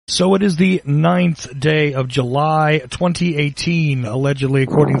So it is the 9th day of July 2018, allegedly,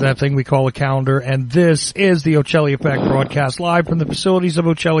 according to that thing we call a calendar, and this is the Ocelli Effect broadcast live from the facilities of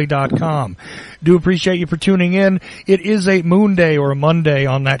Ocelli.com. Do appreciate you for tuning in. It is a moon day or a Monday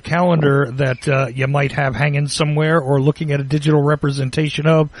on that calendar that you might have hanging somewhere or looking at a digital representation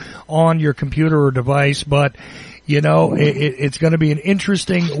of on your computer or device, but you know, it's going to be an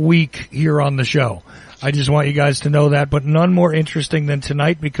interesting week here on the show. I just want you guys to know that, but none more interesting than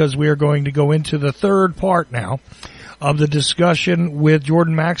tonight because we are going to go into the third part now of the discussion with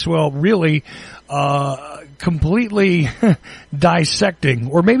Jordan Maxwell, really completely dissecting,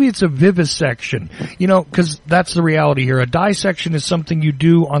 or maybe it's a vivisection, you know, because that's the reality here. A dissection is something you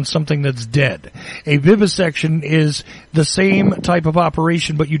do on something that's dead. A vivisection is the same type of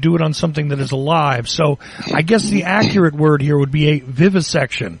operation, but you do it on something that is alive. So I guess the accurate word here would be a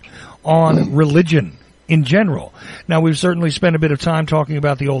vivisection on religion in general. Now, we've certainly spent a bit of time talking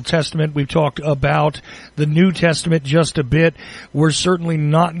about the Old Testament. We've talked about the New Testament just a bit. We're certainly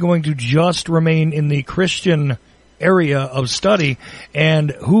not going to just remain in the Christian area of study.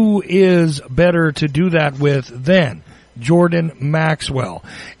 And who is better to do that with than Jordan Maxwell?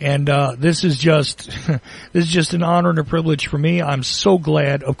 And this is just an honor and a privilege for me. I'm so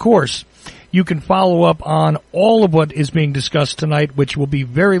glad. Of course, you can follow up on all of what is being discussed tonight, which will be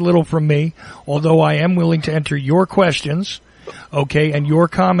very little from me, although I am willing to enter your questions, okay, and your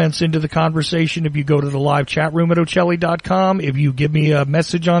comments into the conversation if you go to the live chat room at Ocelli.com, if you give me a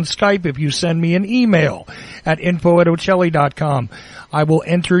message on Skype, if you send me an email at info@Ocelli.com. I will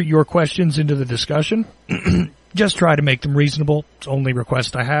enter your questions into the discussion. Just try to make them reasonable. It's the only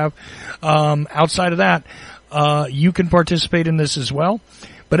request I have. Outside of that, you can participate in this as well.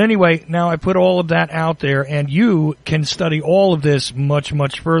 But anyway, now I put all of that out there, and you can study all of this much,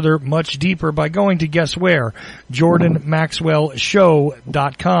 much further, much deeper by going to, guess where?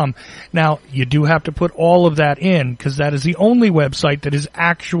 JordanMaxwellShow.com. Now, you do have to put all of that in, because that is the only website that is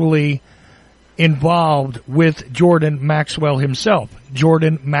actually involved with Jordan Maxwell himself.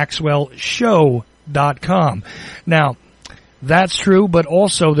 JordanMaxwellShow.com. Now, that's true, but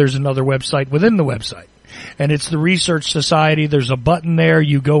also there's another website within the website. And it's the Research Society. There's a button there.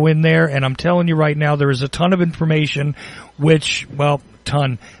 You go in there, and I'm telling you right now, there is a ton of information, which, well,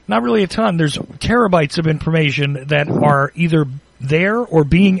 ton. Not really a ton. There's terabytes of information that are either there or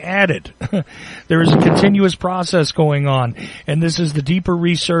being added. There is a continuous process going on, and this is the deeper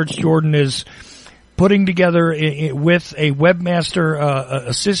research Jordan is putting together with a webmaster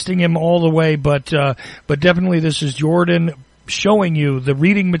assisting him all the way, but definitely this is Jordan showing you the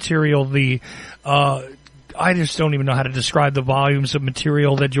reading material, I just don't even know how to describe the volumes of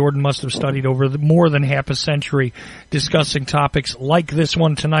material that Jordan must have studied over more than half a century, discussing topics like this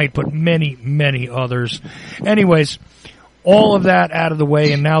one tonight, but many, many others. Anyways, all of that out of the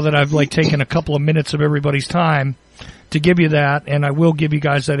way, and now that I've taken a couple of minutes of everybody's time to give you that, and I will give you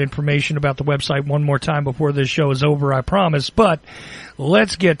guys that information about the website one more time before this show is over, I promise, but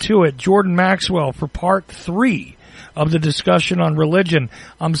let's get to it. Jordan Maxwell for part 3 of the discussion on religion.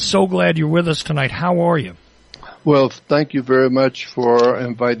 I'm so glad you're with us tonight. How are you? Well, thank you very much for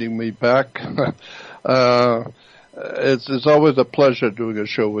inviting me back. It's always a pleasure doing a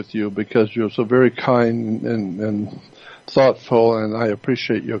show with you because you're so very kind and thoughtful, and I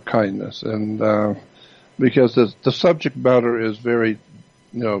appreciate your kindness. And because the subject matter is very,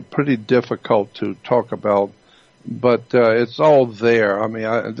 pretty difficult to talk about, but it's all there. I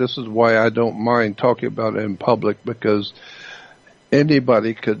mean, this is why I don't mind talking about it in public, because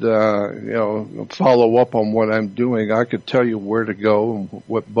anybody could, follow up on what I'm doing. I could tell you where to go and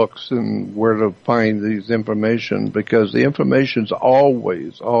what books and where to find these information, because the information's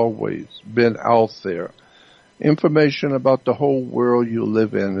always been out there. Information about the whole world you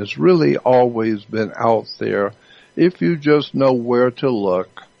live in has really always been out there if you just know where to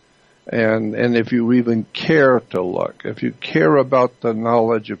look. And if you even care to look, if you care about the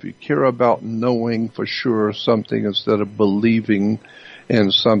knowledge, if you care about knowing for sure something instead of believing in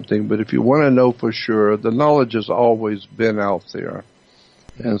something, but if you want to know for sure, the knowledge has always been out there.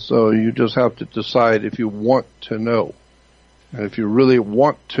 And so you just have to decide if you want to know. And if you really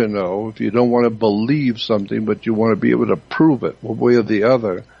want to know, if you don't want to believe something, but you want to be able to prove it one way or the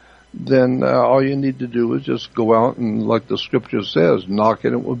other, then all you need to do is just go out and, like the scripture says, knock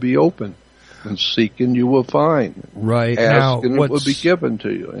and it will be open, and seek and you will find. Right. Ask and it will be given to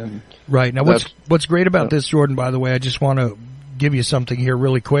you. And right. Now, what's great about this, Jordan, by the way, I just want to give you something here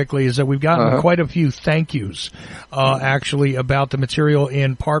really quickly, is that we've gotten quite a few thank yous, actually, about the material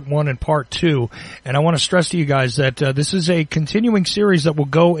in part 1 and part 2. And I want to stress to you guys that this is a continuing series that will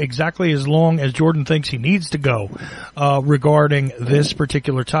go exactly as long as Jordan thinks he needs to go, regarding this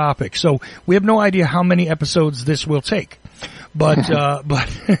particular topic. So we have no idea how many episodes this will take. But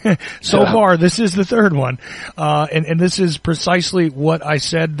so far, this is the third one. And this is precisely what I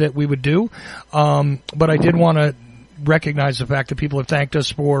said that we would do. But I did want to recognize the fact that people have thanked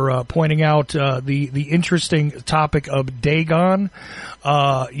us for pointing out the interesting topic of Dagon,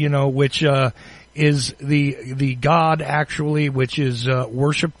 which is the god actually, which is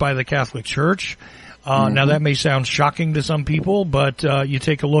worshipped by the Catholic Church. Now that may sound shocking to some people, but you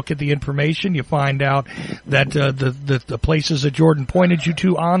take a look at the information, you find out that the places that Jordan pointed you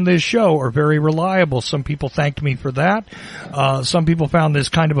to on this show are very reliable. Some people thanked me for that. Some people found this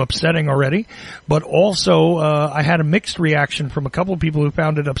kind of upsetting already, but also I had a mixed reaction from a couple of people who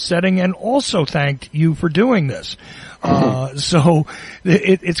found it upsetting and also thanked you for doing this. So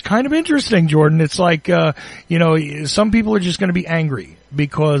it's kind of interesting, Jordan. It's like, some people are just going to be angry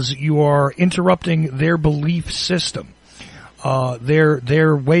because you are interrupting their belief system.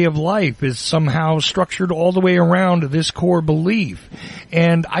 Their way of life is somehow structured all the way around this core belief.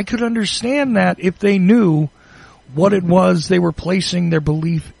 And I could understand that if they knew what it was they were placing their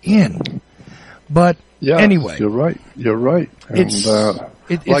belief in. But anyway. You're right.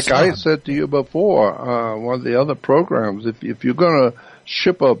 And, like I said to you before, one of the other programs, if you're going to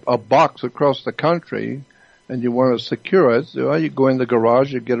ship a box across the country and you want to secure it, you go in the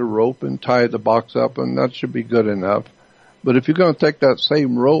garage, you get a rope and tie the box up, and that should be good enough. But if you're going to take that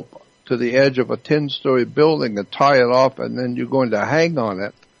same rope to the edge of a 10-story building and tie it off, and then you're going to hang on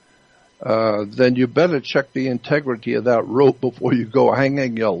it, then you better check the integrity of that rope before you go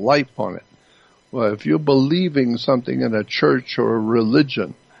hanging your life on it. Well, if you're believing something in a church or a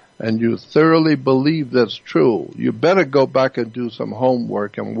religion and you thoroughly believe that's true, you better go back and do some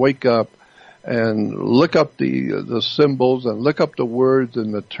homework and wake up and look up the symbols and look up the words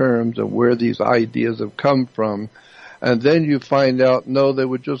and the terms and where these ideas have come from. And then you find out, no, they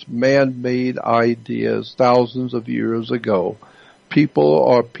were just man-made ideas thousands of years ago. People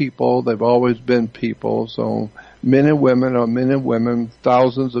are people. They've always been people. So men and women are men and women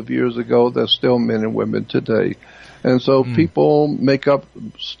thousands of years ago. They're still men and women today. And so people make up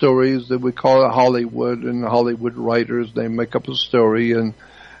stories that we call it Hollywood, and Hollywood writers, they make up a story,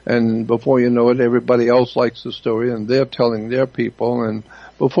 and before you know it, everybody else likes the story and they're telling their people, and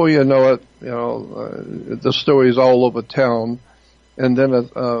before you know it, the story's all over town, and then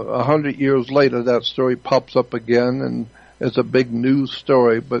 100 years later that story pops up again and it's a big news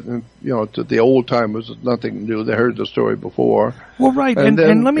story, but to the old timers, it's nothing new. They heard the story before. Well, right,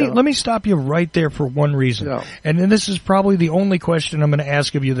 and let me stop you right there for one reason. Yeah. And this is probably the only question I'm going to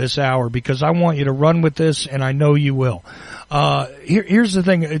ask of you this hour, because I want you to run with this, and I know you will. Here's the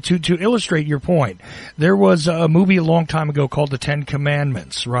thing, to illustrate your point. There was a movie a long time ago called The Ten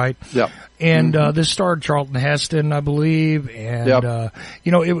Commandments, right? Yeah. And this starred Charlton Heston, I believe, and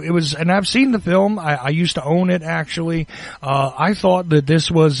it was. And I've seen the film. I used to own it, actually. I thought that this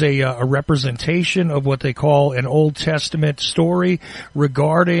was a representation of what they call an Old Testament story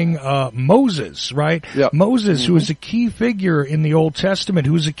regarding Moses, right? Yep. Moses, who is a key figure in the Old Testament,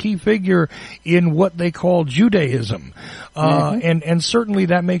 who is a key figure in what they call Judaism. And certainly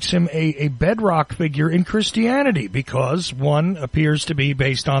that makes him a bedrock figure in Christianity, because one appears to be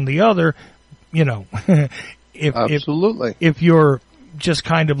based on the other. Absolutely. If you're just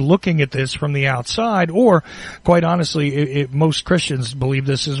kind of looking at this from the outside, or quite honestly, most Christians believe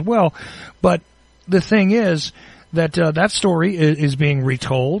this as well. But the thing is that that story is being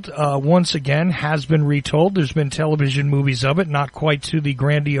retold. Once again, has been retold. There's been television movies of it, not quite to the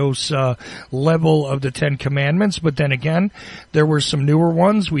grandiose level of the Ten Commandments, but then again, there were some newer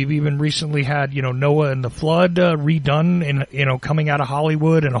ones. We've even recently had, Noah and the flood redone in, coming out of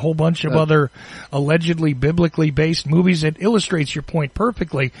Hollywood, and a whole bunch of other allegedly biblically based movies. It illustrates your point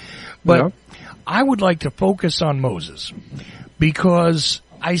perfectly. But I would like to focus on Moses, because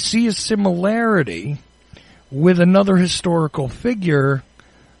I see a similarity with another historical figure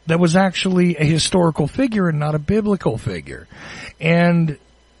that was actually a historical figure and not a biblical figure. And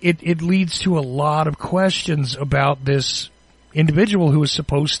it leads to a lot of questions about this individual who is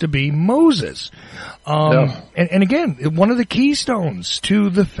supposed to be Moses. And again, one of the keystones to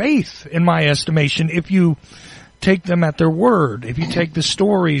the faith, in my estimation, if you take them at their word, if you take the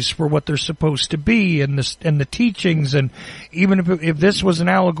stories for what they're supposed to be, and the teachings, and even if this was an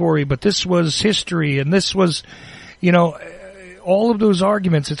allegory, but this was history, and this was, all of those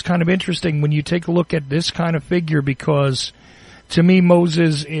arguments, it's kind of interesting when you take a look at this kind of figure, because to me,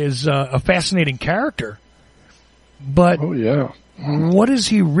 Moses is a fascinating character. But oh, yeah. What is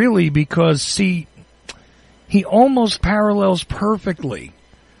he really? Because, see, he almost parallels perfectly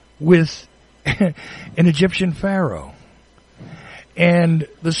with an Egyptian pharaoh. And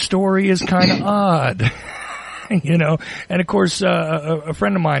the story is kind of odd. You know, and of course, a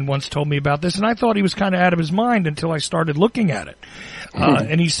friend of mine once told me about this, and I thought he was kind of out of his mind until I started looking at it.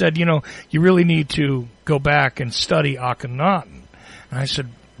 And he said, you know, you really need to go back and study Akhenaten. And I said,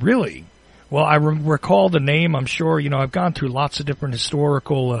 really? Well, I recall the name. I'm sure, you know, I've gone through lots of different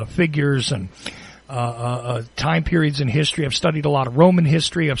historical figures and time periods in history. I've studied a lot of Roman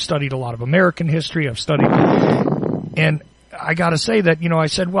history. I've studied a lot of American history. And I gotta say that, you know, I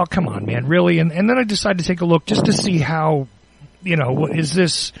said, well, come on, man, really? And then I decided to take a look just to see how, you know, is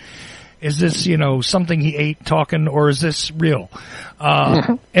this, you know, something he ate talking, or is this real?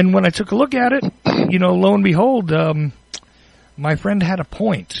 And when I took a look at it, you know, lo and behold, my friend had a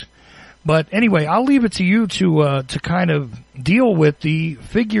point. But anyway, I'll leave it to you to kind of deal with the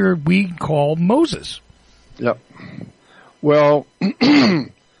figure we call Moses. Yep. Well,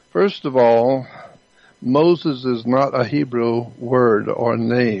 first of all, Moses is not a Hebrew word or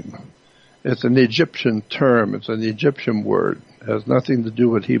name. It's an Egyptian term. It's an Egyptian word. It has nothing to do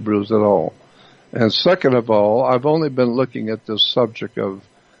with Hebrews at all. And second of all, I've only been looking at this subject of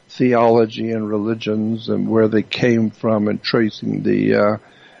theology and religions and where they came from and tracing the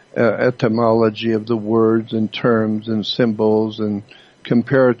etymology of the words and terms and symbols and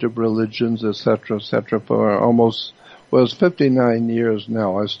comparative religions, etc., for almost, well, it's 59 years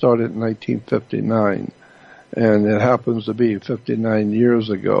now. I started in 1959, and it happens to be 59 years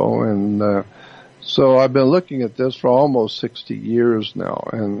ago. And so I've been looking at this for almost 60 years now,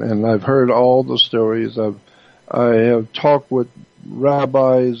 and I've heard all the stories. I have talked with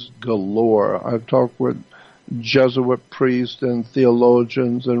rabbis galore. I've talked with Jesuit priests and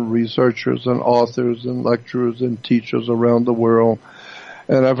theologians and researchers and authors and lecturers and teachers around the world.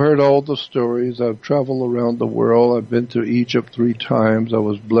 And I've heard all the stories. I've traveled around the world. I've been to Egypt 3 times. I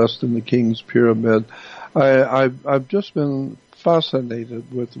was blessed in the King's Pyramid. I've just been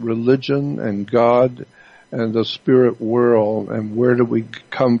fascinated with religion and God and the spirit world and where do we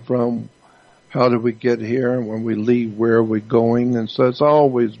come from, how do we get here, and when we leave, where are we going? And so it's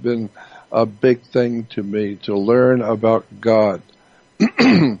always been a big thing to me to learn about God.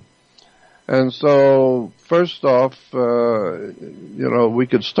 And so, first off, you know, we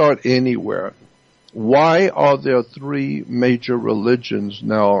could start anywhere. Why are there 3 major religions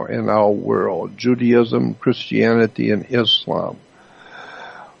now in our world? Judaism, Christianity, and Islam.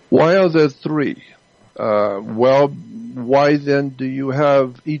 Why are there 3? Well, why then do you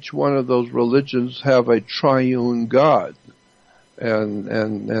have each one of those religions have a triune God?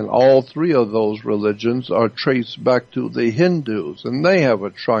 And all 3 of those religions are traced back to the Hindus, and they have a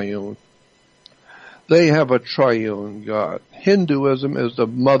triune God. Hinduism is the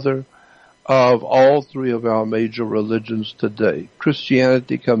mother of all 3 of our major religions today.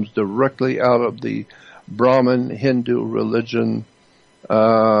 Christianity comes directly out of the Brahmin Hindu religion.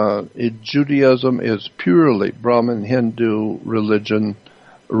 Judaism is purely Brahmin Hindu religion,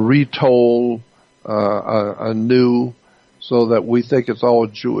 retold anew, so that we think it's all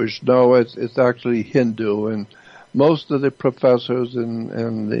Jewish. No, it's actually Hindu, and most of the professors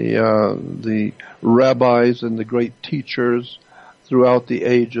and the rabbis and the great teachers throughout the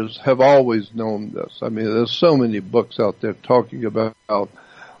ages have always known this. I mean, there's so many books out there talking about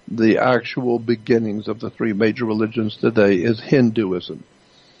the actual beginnings of the 3 major religions today is Hinduism.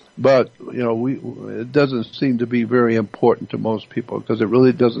 But, you know, it doesn't seem to be very important to most people because it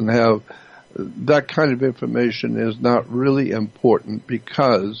really doesn't have that kind of information is not really important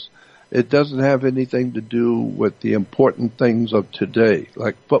because it doesn't have anything to do with the important things of today,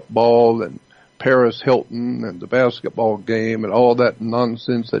 like football and Paris Hilton and the basketball game and all that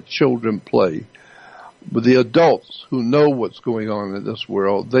nonsense that children play. But the adults who know what's going on in this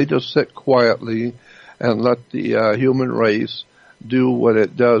world, they just sit quietly and let the human race do what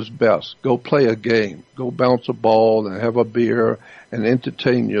it does best. Go play a game. Go bounce a ball and have a beer and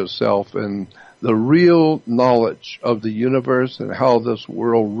entertain yourself. And the real knowledge of the universe and how this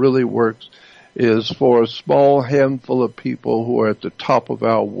world really works is for a small handful of people who are at the top of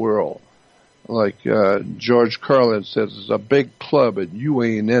our world. Like George Carlin says, it's a big club and you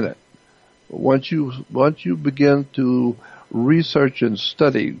ain't in it. Once you begin to research and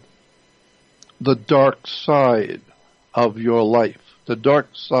study the dark side of your life, the dark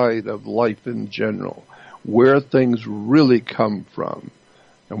side of life in general, where things really come from,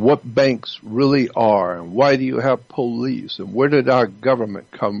 and what banks really are, and why do you have police, and where did our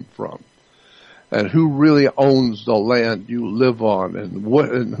government come from? and who really owns the land you live on,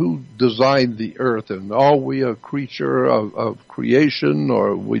 and who designed the earth, and are we a creature of creation,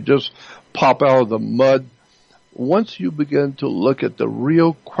 or we just pop out of the mud? Once you begin to look at the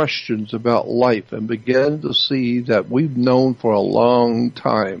real questions about life and begin to see that we've known for a long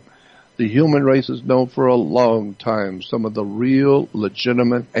time, the human race has known for a long time some of the real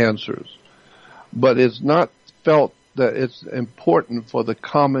legitimate answers, but it's not felt that it's important for the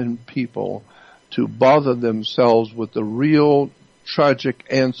common people to bother themselves with the real tragic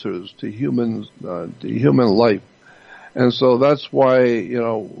answers to human life. And so that's why,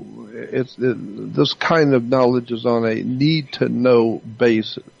 this kind of knowledge is on a need-to-know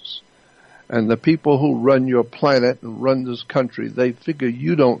basis. And the people who run your planet and run this country, they figure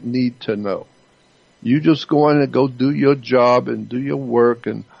you don't need to know. You just go in and go do your job and do your work,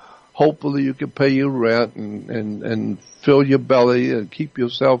 and hopefully you can pay your rent and fill your belly and keep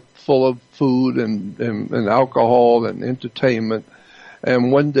yourself full of food and alcohol and entertainment.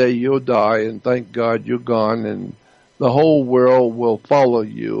 And one day you'll die, and thank God you're gone, and the whole world will follow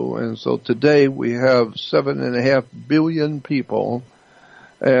you. And so today we have 7.5 billion people,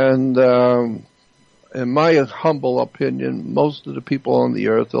 and in my humble opinion, most of the people on the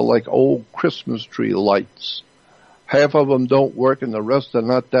earth are like old Christmas tree lights. Half of them don't work and the rest are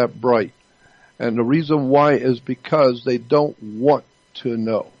not that bright. And the reason why is because they don't want to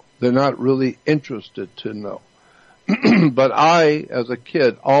know. They're not really interested to know. But I, as a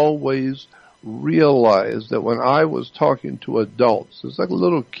kid, always realized that when I was talking to adults, it's like a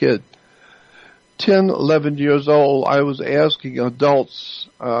little kid, 10, 11 years old, I was asking adults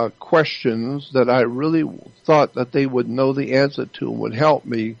questions that I really thought that they would know the answer to and would help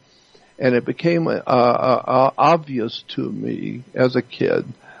me. And it became obvious to me as a kid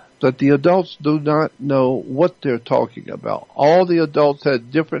that the adults do not know what they're talking about. All the adults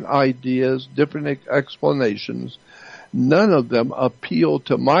had different ideas, different explanations. None of them appealed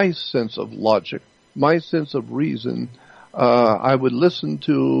to my sense of logic, my sense of reason. I would listen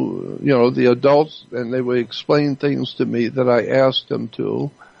to, the adults, and they would explain things to me that I asked them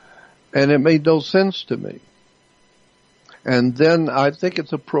to, and it made no sense to me. And then I think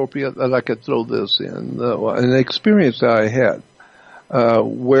it's appropriate that I could throw this in, an experience that I had,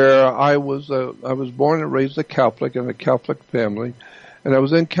 where I was born and raised a Catholic in a Catholic family, and I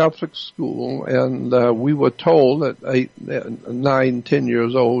was in Catholic school, and we were told at 8, 9, 10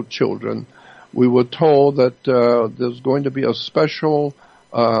 years old children, we were told that there's going to be a special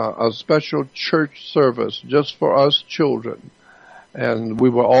church service just for us children. And we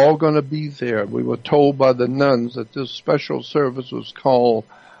were all going to be there. We were told by the nuns that this special service was called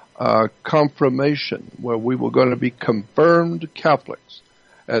confirmation, where we were going to be confirmed Catholics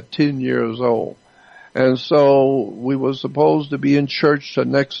at 10 years old. And so we were supposed to be in church the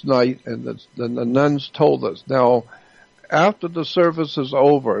next night, and the nuns told us, now, after the service is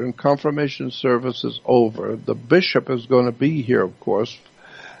over and confirmation service is over, the bishop is going to be here, of course,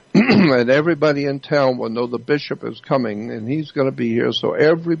 and everybody in town will know the bishop is coming, and he's going to be here. So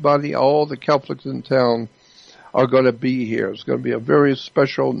everybody, all the Catholics in town are going to be here. It's going to be a very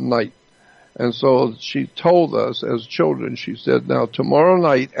special night. And so she told us as children, she said, now tomorrow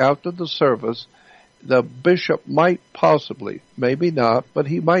night after the service, the bishop might possibly, maybe not, but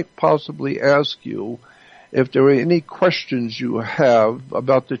he might possibly ask you if there are any questions you have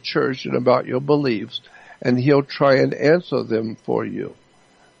about the church and about your beliefs, and he'll try and answer them for you.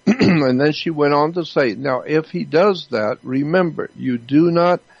 And then she went on to say, now if he does that, remember, you do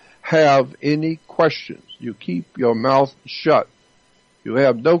not have any questions. You keep your mouth shut. You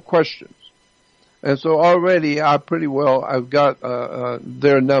have no questions. And so already I've got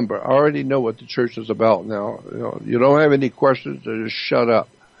their number. I already know what the church is about now. You don't have any questions, just shut up.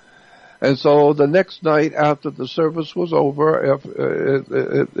 And so the next night after the service was over,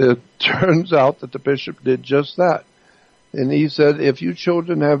 it turns out that the bishop did just that. And he said, if you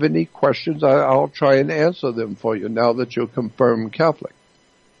children have any questions, I'll try and answer them for you now that you're confirmed Catholic.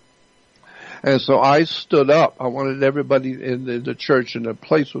 And so I stood up. I wanted everybody in the church, and the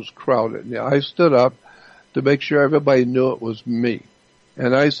place was crowded. And I stood up to make sure everybody knew it was me.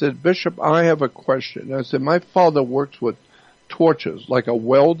 And I said, Bishop, I have a question. I said, my father works with torches, like a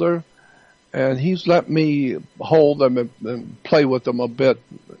welder, and he's let me hold them and play with them a bit.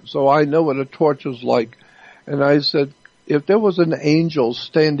 So I know what a torch is like. And I said, if there was an angel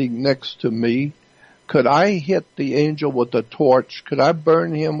standing next to me, could I hit the angel with a torch? Could I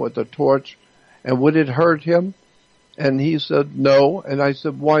burn him with a torch? And would it hurt him? And he said, no. And I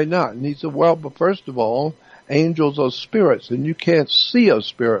said, why not? And he said, well, but first of all, angels are spirits, and you can't see a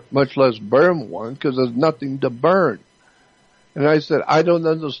spirit, much less burn one, because there's nothing to burn. And I said, I don't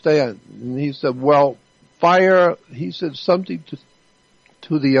understand. And he said, well, fire, he said something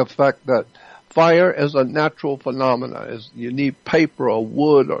to the effect that fire is a natural phenomenon. You need paper or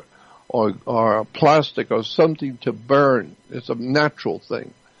wood or plastic or something to burn. It's a natural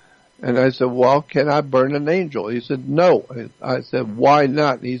thing. And I said, well, can I burn an angel? He said, no. I said, why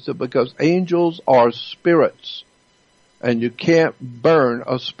not? He said, because angels are spirits, and you can't burn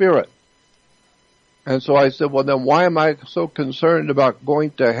a spirit. And so I said, well, then why am I so concerned about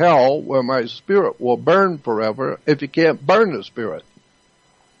going to hell where my spirit will burn forever if you can't burn the spirit?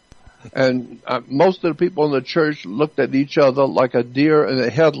 And most of the people in the church looked at each other like a deer in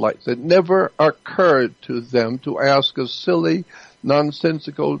the headlights. It never occurred to them to ask a silly,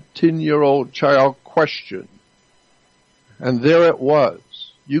 nonsensical 10-year-old child question. And there it was.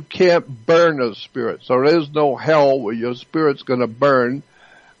 You can't burn a spirit. So there is no hell where your spirit's going to burn,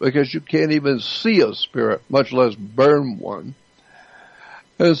 because you can't even see a spirit, much less burn one.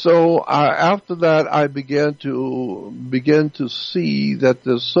 And so after that, I began to see that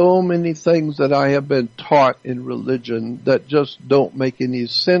there's so many things that I have been taught in religion that just don't make any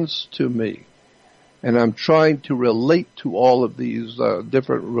sense to me. And I'm trying to relate to all of these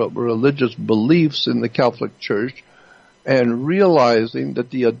different religious beliefs in the Catholic Church, and realizing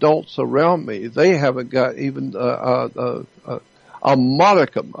that the adults around me, they haven't got even a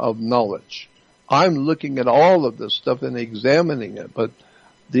modicum of knowledge. I'm looking at all of this stuff and examining it, but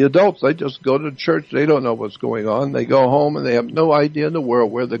the adults, they just go to church. They don't know what's going on. They go home and they have no idea in the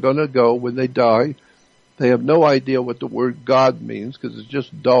world where they're going to go when they die. They have no idea what the word God means, because it's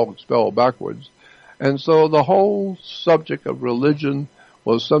just dog spelled backwards. And so the whole subject of religion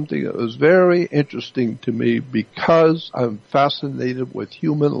was something that was very interesting to me, because I'm fascinated with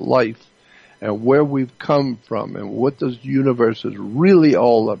human life and where we've come from and what this universe is really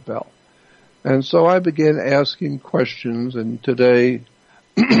all about. And so I began asking questions, and today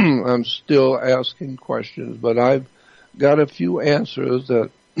I'm still asking questions, but I've got a few answers that,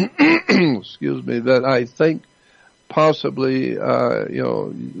 excuse me, that I think possibly,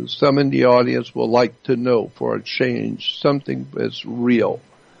 some in the audience will like to know for a change, something that's real.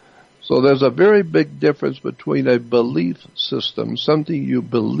 So there's a very big difference between a belief system, something you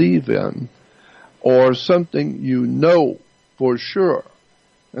believe in, or something you know for sure.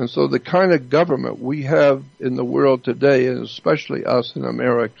 And so the kind of government we have in the world today, and especially us in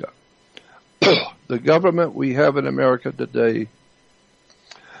America, the government we have in America today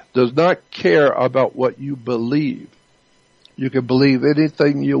does not care about what you believe. You can believe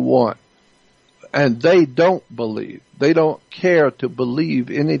anything you want. And they don't believe. They don't care to believe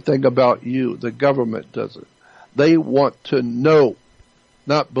anything about you. The government doesn't. They want to know,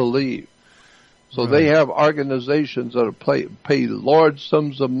 not believe. So they have organizations that are pay large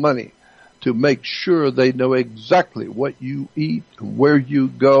sums of money to make sure they know exactly what you eat and where you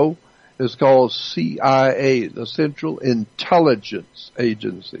go. It's called CIA, the Central Intelligence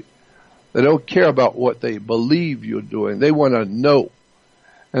Agency. They don't care about what they believe you're doing. They want to know.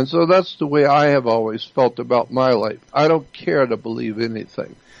 And so that's the way I have always felt about my life. I don't care to believe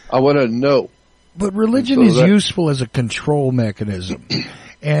anything. I want to know. But religion is useful as a control mechanism.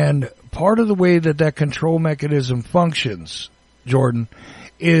 And part of the way that control mechanism functions, Jordan,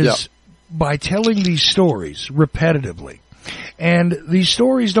 is by telling these stories repetitively. And these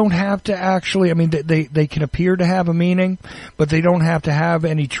stories don't have to actually, they can appear to have a meaning, but they don't have to have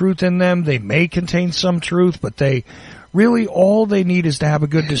any truth in them. They may contain some truth, but really all they need is to have a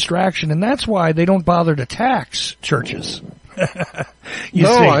good distraction. And that's why they don't bother to tax churches. See.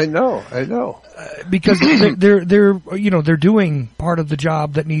 I know. Because they're doing part of the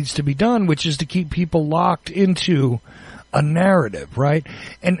job that needs to be done, which is to keep people locked into a narrative, right?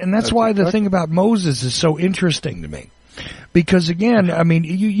 And that's why the thing about Moses is so interesting to me. Because again,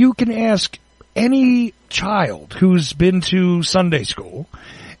 you can ask any child who's been to Sunday school,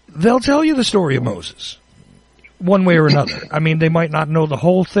 they'll tell you the story of Moses, one way or another. They might not know the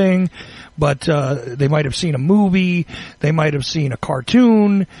whole thing, but they might have seen a movie, they might have seen a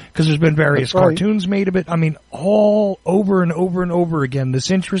cartoon, because there's been various cartoons made of it. All over and over and over again,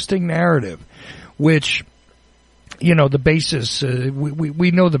 this interesting narrative, which, the basis,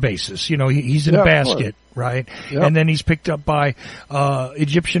 we know the basis. He's in a basket, right? Yep. And then he's picked up by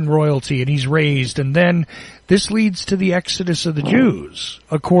Egyptian royalty, and he's raised, and then this leads to the exodus of the Jews,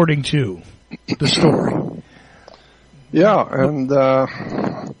 according to the story. Yeah, and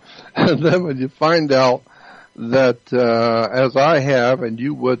then when you find out that, as I have, and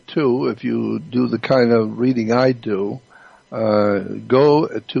you would too, if you do the kind of reading I do, go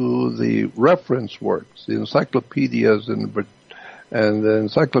to the reference works, the encyclopedias and the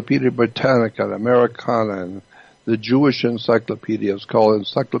Encyclopedia Britannica, and Americana, and the Jewish encyclopedia is called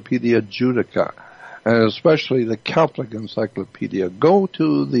Encyclopedia Judaica, and especially the Catholic Encyclopedia. Go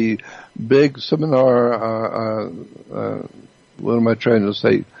to the big seminar, what am I trying to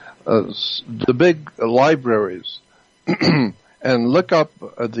say, the big libraries, and look up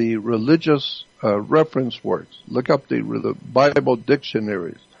the religious reference works. Look up the Bible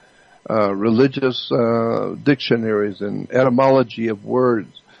dictionaries, religious dictionaries and etymology of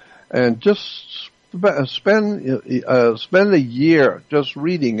words, and just spend a year just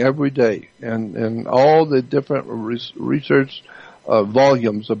reading every day and all the different research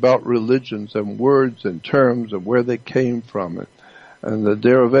volumes about religions and words and terms and where they came from and the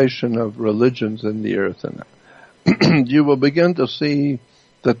derivation of religions in the earth. And you will begin to see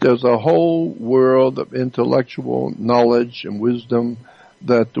that there's a whole world of intellectual knowledge and wisdom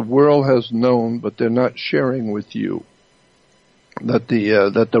that the world has known, but they're not sharing with you. That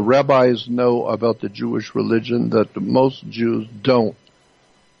the rabbis know about the Jewish religion that most Jews don't,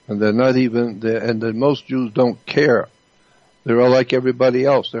 and they're not even, and that most Jews don't care. They're all like everybody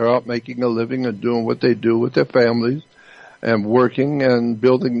else. They're out making a living and doing what they do with their families, and working and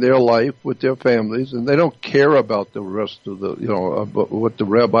building their life with their families, and they don't care about the rest of about what the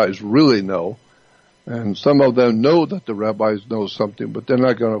rabbis really know. And some of them know that the rabbis know something, but they're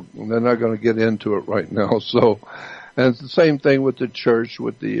not gonna get into it right now. So. And it's the same thing with the church,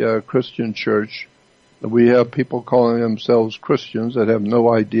 with the Christian church. We have people calling themselves Christians that have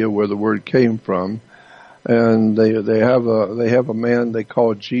no idea where the word came from, and they have a man they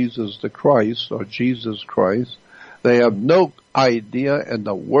call Jesus the Christ or Jesus Christ. They have no idea in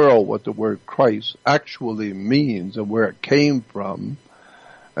the world what the word Christ actually means and where it came from,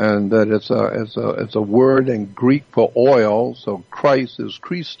 and that it's a word in Greek for oil. So Christ is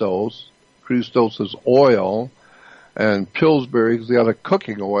Christos. Christos is oil. And Pillsbury's got a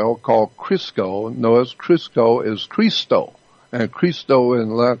cooking oil called Crisco. Notice Crisco is Cristo, and Cristo in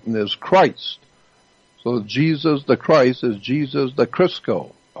Latin is Christ. So Jesus the Christ is Jesus the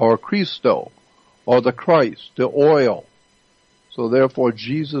Crisco, or Cristo, or the Christ, the oil. So therefore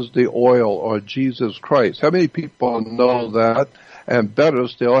Jesus the oil, or Jesus Christ. How many people know that? And better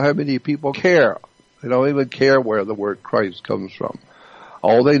still, how many people care? They don't even care where the word Christ comes from.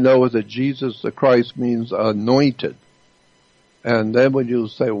 All they know is that Jesus the Christ means anointed. And then when you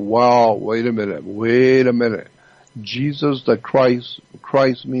say, wow, wait a minute. Jesus the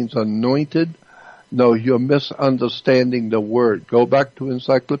Christ means anointed? No, you're misunderstanding the word. Go back to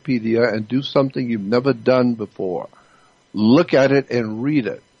encyclopedia and do something you've never done before. Look at it and read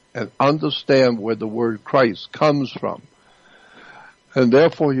it and understand where the word Christ comes from. And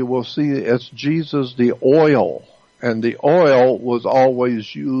therefore you will see it's Jesus the oil. And the oil was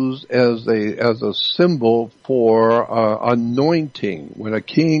always used as a symbol for anointing. When a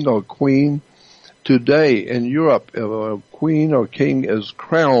king or queen today in Europe, if a queen or king is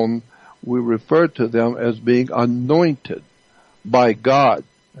crowned, we refer to them as being anointed by God.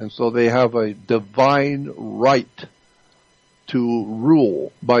 And so they have a divine right to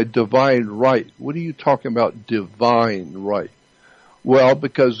rule by divine right. What are you talking about, divine right? Well,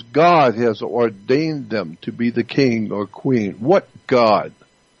 because God has ordained them to be the king or queen. What God?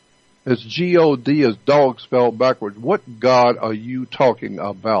 It's G-O-D as dog spelled backwards. What God are you talking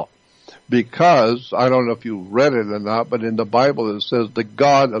about? Because, I don't know if you read it or not, but in the Bible it says the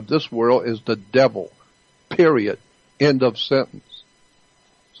God of this world is the devil. Period. End of sentence.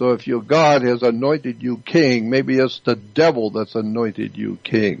 So if your God has anointed you king, maybe it's the devil that's anointed you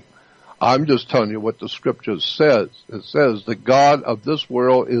king. I'm just telling you what the scripture says. It says the God of this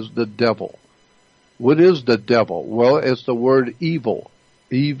world is the devil. What is the devil? Well, it's the word evil.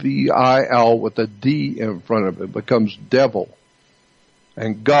 E-V-I-L with a D in front of it. It becomes devil.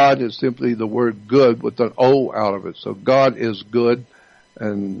 And God is simply the word good with an O out of it. So God is good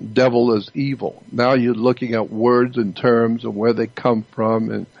and devil is evil. Now you're looking at words and terms and where they come from.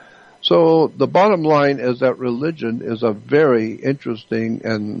 And so the bottom line is that religion is a very interesting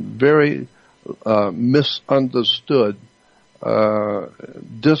and very misunderstood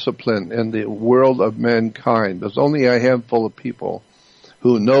discipline in the world of mankind. There's only a handful of people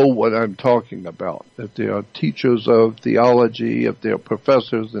who know what I'm talking about. If they are teachers of theology, if they are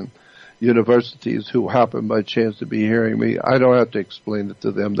professors in universities who happen by chance to be hearing me, I don't have to explain it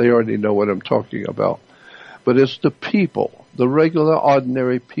to them. They already know what I'm talking about. But it's the people, the regular,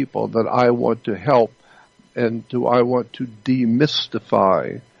 ordinary people that I want to help and I want to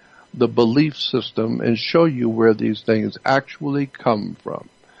demystify the belief system and show you where these things actually come from.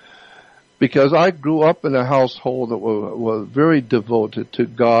 Because I grew up in a household that was very devoted to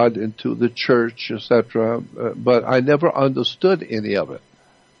God and to the church, etc., but I never understood any of it.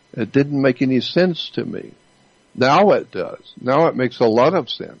 It didn't make any sense to me. Now it does. Now it makes a lot of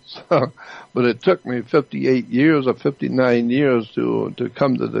sense. But it took me 58 years or 59 years to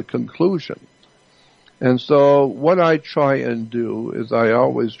come to the conclusion. And so what I try and do is I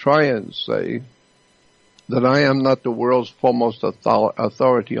always try and say that I am not the world's foremost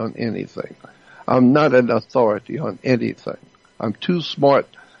authority on anything. I'm not an authority on anything. I'm too smart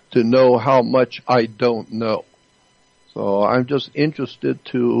to know how much I don't know. So I'm just interested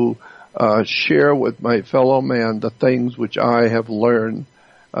to share with my fellow man the things which I have learned,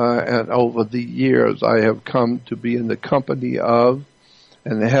 and over the years I have come to be in the company of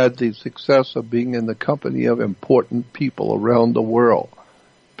and had the success of being in the company of important people around the world.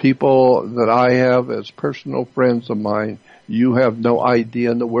 People that I have as personal friends of mine, you have no idea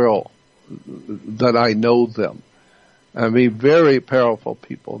in the world that I know them. I mean, very powerful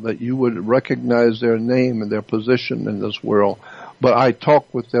people that you would recognize their name and their position in this world. But I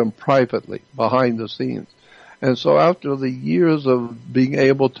talk with them privately, behind the scenes. And so after the years of being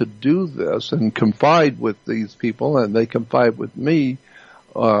able to do this and confide with these people, and they confide with me,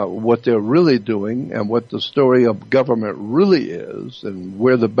 what they're really doing and what the story of government really is and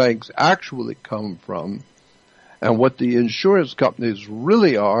where the banks actually come from and what the insurance companies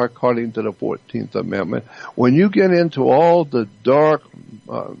really are according to the 14th Amendment. When you get into all the dark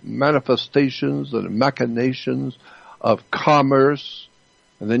manifestations and machinations of commerce,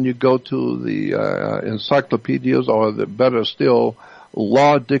 and then you go to the encyclopedias or the better still,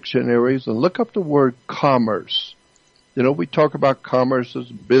 law dictionaries and look up the word commerce. You know, we talk about commerce as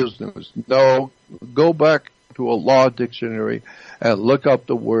business. No, go back to a law dictionary and look up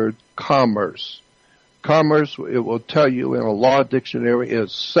the word commerce. Commerce, it will tell you in a law dictionary,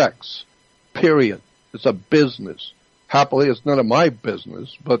 is sex, period. It's a business. Happily, it's none of my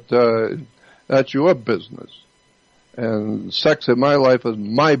business, but that's your business. And sex in my life is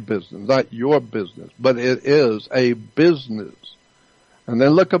my business, not your business, but it is a business. And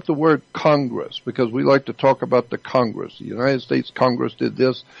then look up the word Congress, because we like to talk about the Congress. The United States Congress did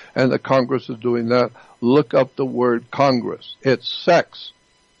this, and the Congress is doing that. Look up the word Congress. It's sex.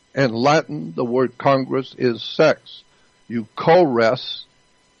 In Latin, the word Congress is sex. You co-res,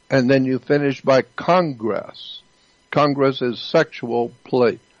 and then you finish by congress. Congress is sexual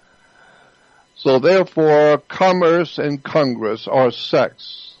play. So therefore, commerce and Congress are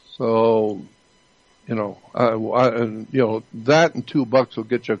sex. So, that and $2 will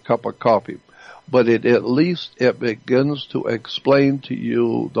get you a cup of coffee. But at least it begins to explain to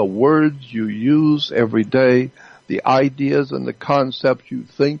you the words you use every day, the ideas and the concepts you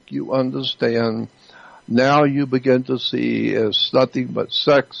think you understand. Now you begin to see as nothing but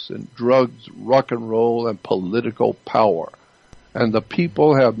sex and drugs, rock and roll, and political power. And the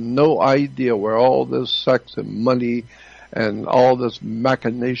people have no idea where all this sex and money and all this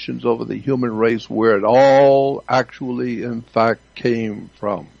machinations over the human race, where it all actually, in fact, came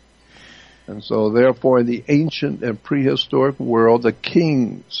from. And so, therefore, in the ancient and prehistoric world, the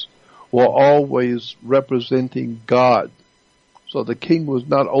kings were always representing God. So the king was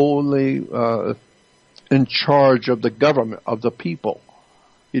not only in charge of the government, of the people.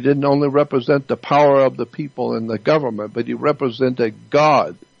 He didn't only represent the power of the people and the government, but he represented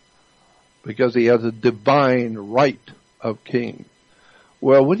God because he has a divine right of king.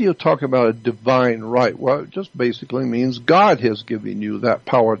 Well, what do you talk about a divine right? Well, it just basically means God has given you that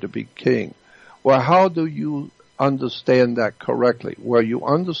power to be king. Well, how do you understand that correctly? Well, you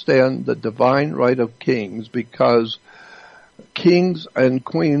understand the divine right of kings because kings and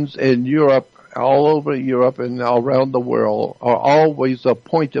queens in Europe, all over Europe and around the world, are always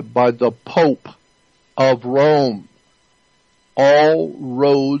appointed by the Pope of Rome. All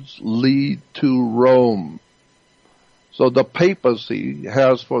roads lead to Rome. So the papacy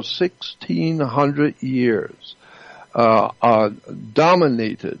has for 1,600 years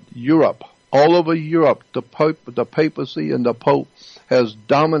dominated Europe. All over Europe, the papacy and the Pope has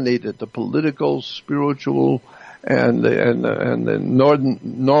dominated the political, spiritual, and the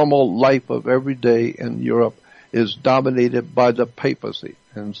normal life of every day in Europe is dominated by the papacy.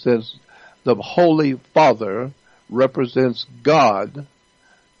 And since the Holy Father represents God,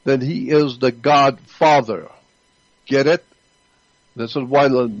 then he is the Godfather. Get it? This is why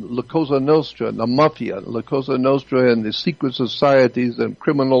La Cosa Nostra and the Mafia, La Cosa Nostra and the secret societies and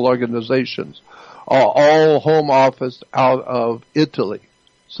criminal organizations are all home officed out of Italy,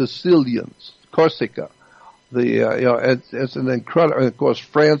 Sicilians, Corsica. It's an incredible, and of course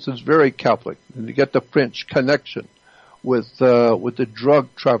France is very Catholic, and you get the French connection with the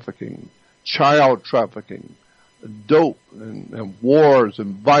drug trafficking, child trafficking, dope, and wars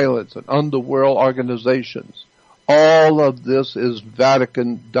and violence and underworld organizations. All of this is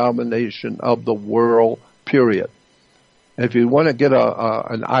Vatican domination of the world, period. If you want to get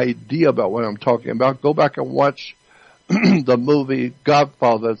an idea about what I'm talking about, go back and watch the movie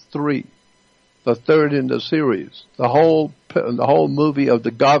Godfather 3, the third in the series. The whole movie of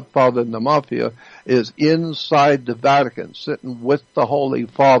the Godfather and the Mafia is inside the Vatican, sitting with the Holy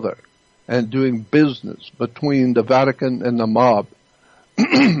Father and doing business between the Vatican and the mob.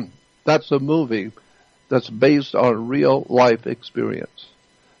 That's a movie that's based on real life experience.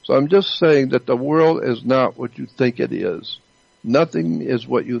 So I'm just saying that the world is not what you think it is. Nothing is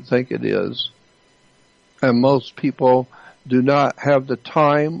what you think it is. And most people do not have the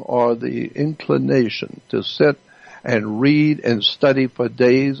time or the inclination to sit and read and study for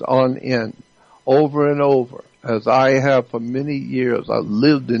days on end, over and over, as I have for many years. I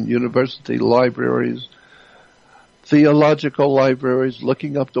lived in university libraries, theological libraries,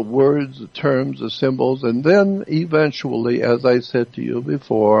 looking up the words, the terms, the symbols, and then eventually, as I said to you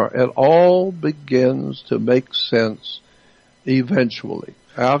before, it all begins to make sense eventually.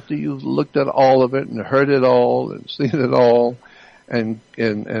 After you've looked at all of it and heard it all and seen it all and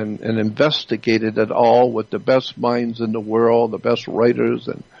investigated it all with the best minds in the world, the best writers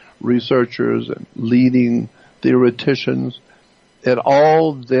and researchers and leading theoreticians, it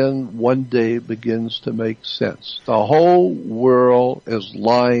all then one day begins to make sense. The whole world is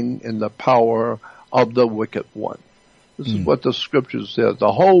lying in the power of the wicked one. This is what the scripture says.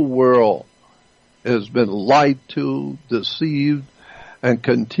 The whole world has been lied to, deceived, and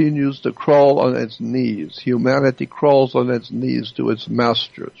continues to crawl on its knees. Humanity crawls on its knees to its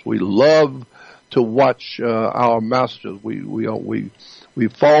masters. We love to watch our masters. We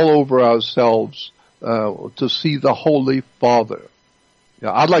fall over ourselves to see the Holy Father.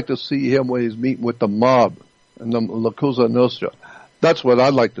 Yeah, I'd like to see him when he's meeting with the mob and the La Cosa Nostra. That's what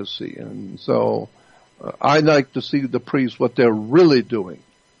I'd like to see. And so I'd like to see the priests, what they're really doing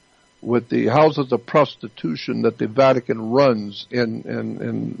with the houses of prostitution that the Vatican runs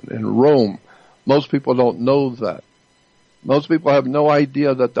in Rome. Most people don't know that. Most people have no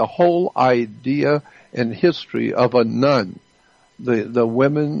idea that the whole idea and history of a nun, the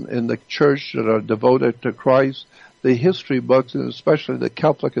women in the church that are devoted to Christ, the history books, and especially the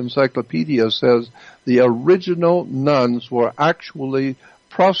Catholic Encyclopedia, says the original nuns were actually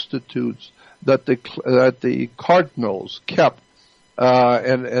prostitutes that the cardinals kept.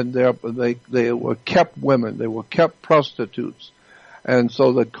 And they were kept women. They were kept prostitutes, and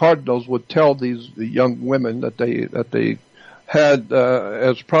so the cardinals would tell the young women that they had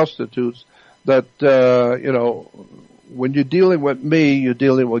as prostitutes that when you're dealing with me, you're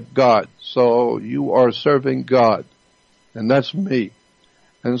dealing with God. So you are serving God, and that's me.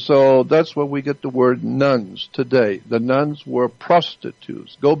 And so that's where we get the word nuns today. The nuns were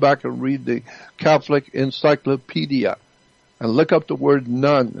prostitutes. Go back and read the Catholic Encyclopedia and look up the word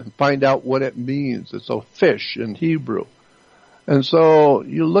nun and find out what it means. It's a fish in Hebrew. And so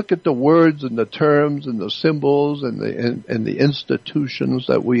you look at the words and the terms and the symbols and the institutions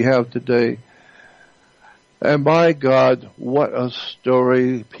that we have today. And by God, what a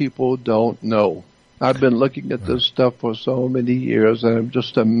story people don't know. I've been looking at this stuff for so many years, and I'm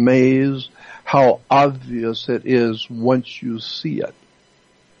just amazed how obvious it is once you see it.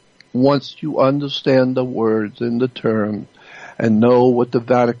 Once you understand the words and the terms, and know what the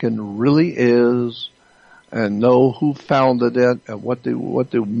Vatican really is, and know who founded it, and what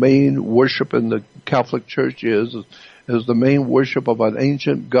the main worship in the Catholic Church is the main worship of an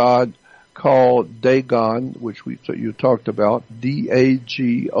ancient god called Dagon, which you talked about,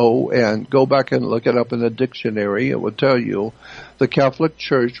 D-A-G-O-N. Go back and look it up in the dictionary. It will tell you the Catholic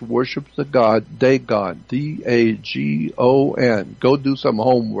Church worships the god Dagon, D-A-G-O-N. Go do some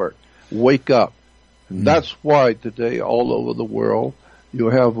homework. Wake up. And that's why today all over the world you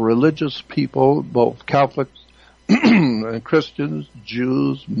have religious people, both Catholics and Christians,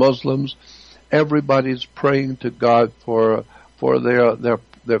 Jews, Muslims. Everybody's praying to God for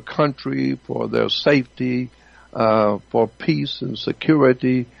their country, for their safety, for peace and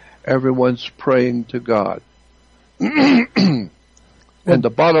security. Everyone's praying to God. And the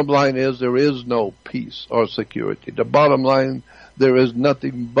bottom line is there is no peace or security. The bottom line, there is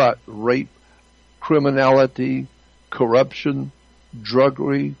nothing but rape, criminality, corruption,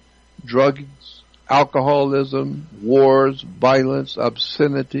 druggery, drugs, alcoholism, wars, violence,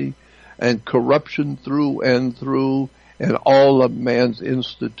 obscenity, and corruption through and through in all of man's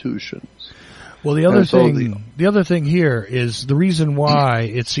institutions. Well, the other thing here is the reason why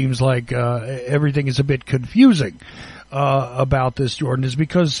it seems like everything is a bit confusing about this, Jordan, is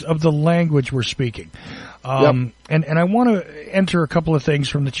because of the language we're speaking. And I want to enter a couple of things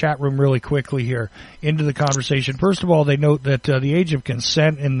from the chat room really quickly here into the conversation. First of all, they note that the age of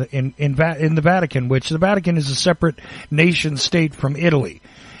consent in the Vatican, which the Vatican is a separate nation state from Italy.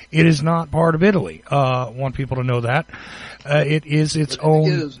 It is not part of Italy. Want people to know that. It is its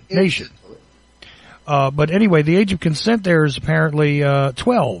own nation. But anyway, the age of consent there is apparently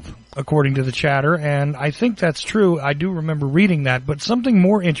 12. According to the chatter, and I think that's true. I do remember reading that, but something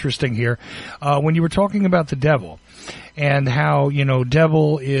more interesting here, when you were talking about the devil and how,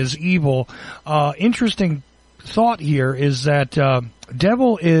 devil is evil, interesting thought here is that,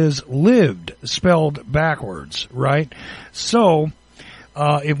 devil is lived, spelled backwards, right? So,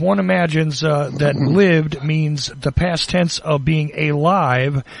 if one imagines that lived means the past tense of being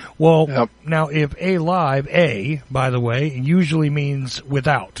alive, well, Now if alive, by the way, usually means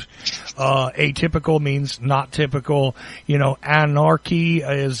without. Atypical means not typical. Anarchy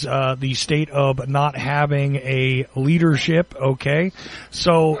is the state of not having a leadership, okay?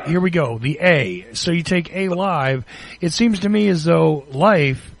 So here we go, the A. So you take alive, it seems to me as though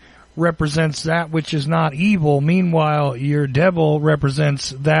life represents that which is not evil. Meanwhile, your devil represents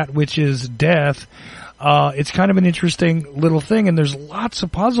that which is death. It's kind of an interesting little thing, and there's lots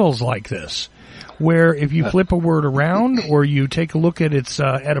of puzzles like this, where if you flip a word around, or you take a look at its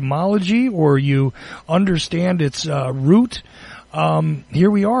etymology, or you understand its root, here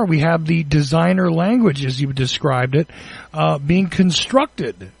we are. We have the designer language, as you described it, being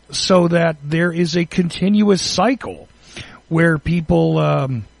constructed so that there is a continuous cycle where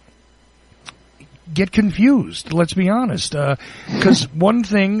people get confused, let's be honest, because one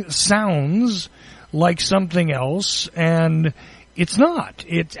thing sounds like something else, and it's not.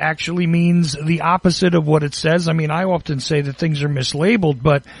 It actually means the opposite of what it says. I mean, I often say that things are mislabeled,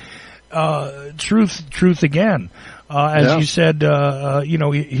 but truth again. As you said,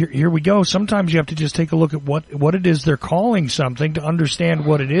 here we go. Sometimes you have to just take a look at what it is they're calling something to understand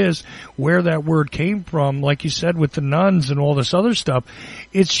what it is, where that word came from. Like you said, with the nuns and all this other stuff,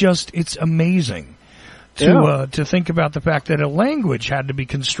 it's amazing to think about the fact that a language had to be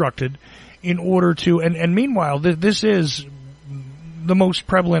constructed in order to, and meanwhile, this is the most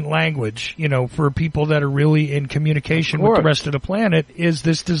prevalent language, for people that are really in communication with the rest of the planet, is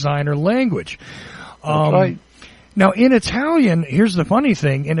this designer language. That's right. Now, in Italian, here's the funny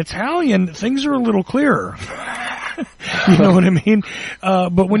thing. In Italian, things are a little clearer. You know what I mean?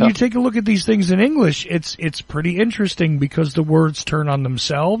 But when you take a look at these things in English, it's pretty interesting because the words turn on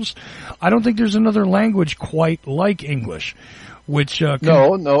themselves. I don't think there's another language quite like English, which,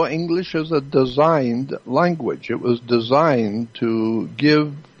 No, English is a designed language. It was designed to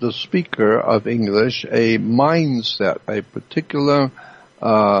give the speaker of English a mindset, a particular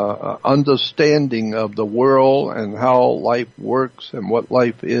understanding of the world and how life works and what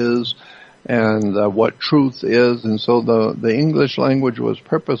life is and what truth is. And so the English language was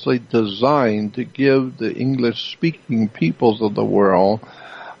purposely designed to give the English-speaking peoples of the world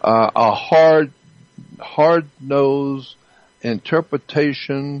a hard-nosed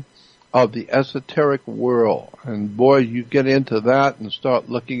interpretation of the esoteric world. And boy, you get into that and start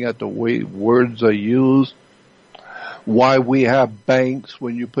looking at the way words are used. Why we have banks,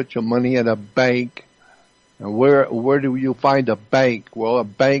 when you put your money in a bank. And where do you find a bank? Well, a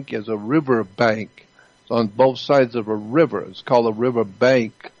bank is a river bank. It's on both sides of a river. It's called a river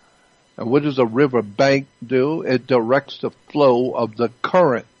bank. And what does a river bank do? It directs the flow of the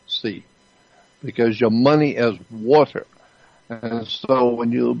currency, because your money is water. And so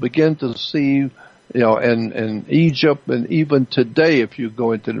when you begin to see, in Egypt, and even today, if you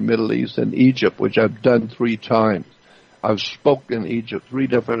go into the Middle East and Egypt, which I've done 3 times, I've spoken in Egypt 3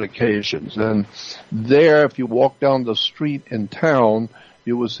 different occasions, and there, if you walk down the street in town,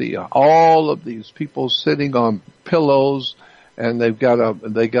 you will see all of these people sitting on pillows, and they got a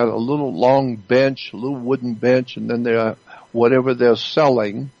little long bench, a little wooden bench, and then whatever they're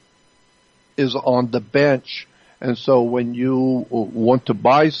selling is on the bench. And so when you want to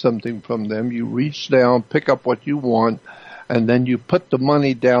buy something from them, you reach down, pick up what you want, and then you put the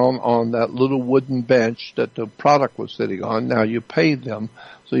money down on that little wooden bench that the product was sitting on. Now you pay them,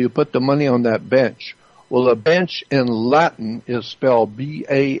 so you put the money on that bench. Well, a bench in Latin is spelled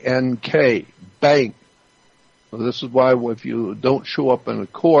B-A-N-K, bank. So this is why if you don't show up in a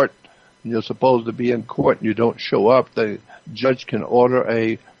court, and you're supposed to be in court and you don't show up, the judge can order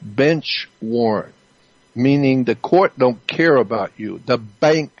a bench warrant, meaning the court don't care about you. The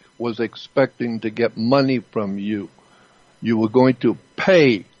bank was expecting to get money from you. You were going to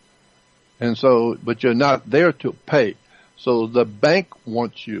pay, and so, but you're not there to pay. So the bank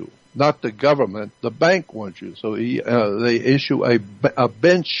wants you, not the government. The bank wants you. So they issue a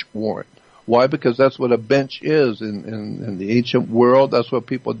bench warrant. Why? Because that's what a bench is in the ancient world. That's where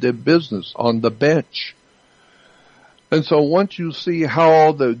people did business, on the bench. And so once you see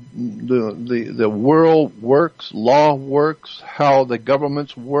how the world works, law works, how the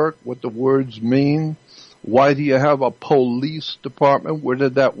governments work, what the words mean, why do you have a police department? Where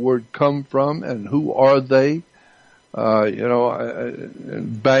did that word come from? And who are they? Banks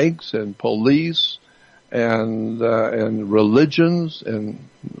and police and religions and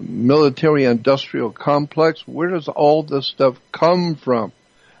military industrial complex. Where does all this stuff come from?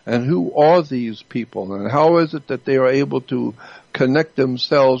 And who are these people? And how is it that they are able to connect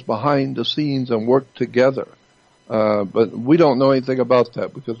themselves behind the scenes and work together? But we don't know anything about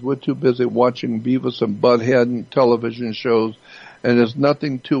that because we're too busy watching Beavis and Butthead and television shows, and there's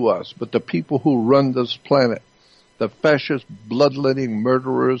nothing to us. But the people who run this planet, the fascist, bloodletting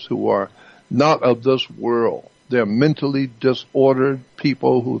murderers who are not of this world, they're mentally disordered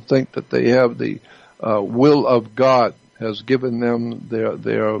people who think that they have the will of God has given them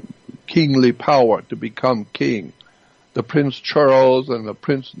their kingly power to become king. The Prince Charles and the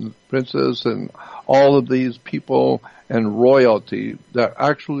princess and all of these people and royalty that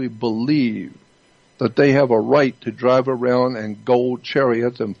actually believe that they have a right to drive around in gold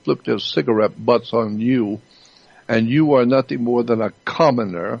chariots and flip their cigarette butts on you, and you are nothing more than a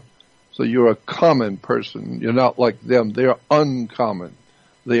commoner. So you're a common person. You're not like them. They're uncommon.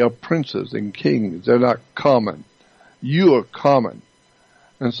 They are princes and kings. They're not common. You are common.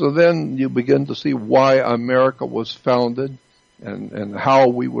 And so then you begin to see why America was founded and how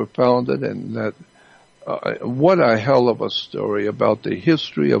we were founded, and that what a hell of a story about the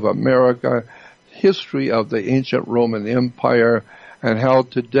history of America, history of the ancient Roman Empire, and how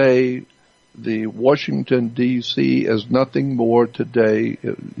today the Washington, D.C. is nothing more today.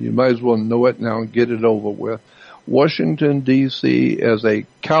 You might as well know it now and get it over with. Washington, D.C. is a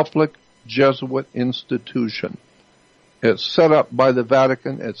Catholic Jesuit institution. It's set up by the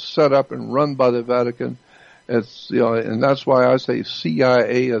Vatican. It's set up and run by the Vatican. It's, and that's why I say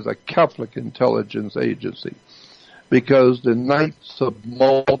CIA is a Catholic intelligence agency. Because the Knights of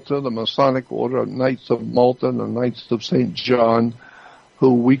Malta, the Masonic Order of Knights of Malta, and the Knights of St. John,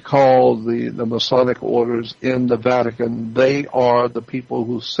 who we call the Masonic orders in the Vatican, they are the people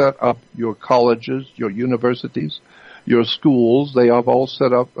who set up your colleges, your universities, your schools. They have all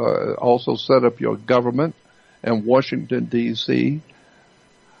set up, also set up your government in Washington, D.C.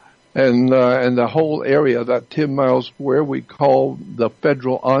 And the whole area, that 10 mile square we call the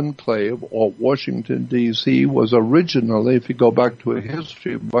Federal Enclave, or Washington, D.C., was originally, if you go back to a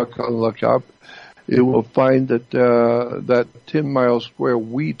history book and look up, you will find that that 10 mile square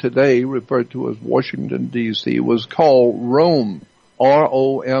we today refer to as Washington, D.C., was called Rome,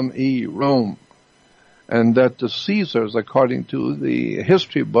 R-O-M-E, Rome. And that the Caesars, according to the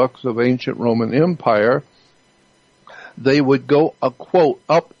history books of ancient Roman Empire, they would go, a quote,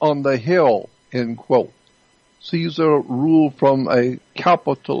 up on the hill, end quote. Caesar ruled from a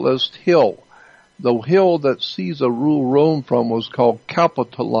capitalist hill. The hill that Caesar ruled Rome from was called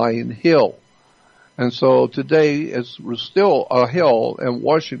Capitoline Hill. And so today it's still a hill in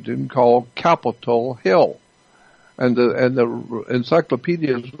Washington called Capitol Hill. And the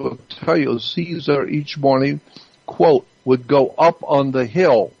encyclopedias will tell you Caesar each morning, quote, would go up on the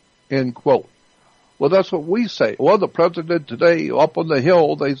hill, end quote. Well, that's what we say. Well, the president today, up on the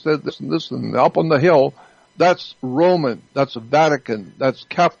hill, they said this and this, and up on the hill, that's Roman, that's Vatican, that's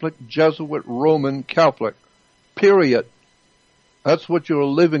Catholic, Jesuit, Roman Catholic, period. That's what you're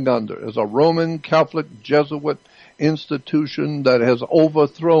living under, is a Roman Catholic Jesuit institution that has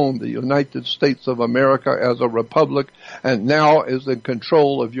overthrown the United States of America as a republic and now is in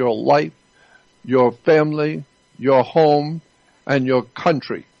control of your life, your family, your home, and your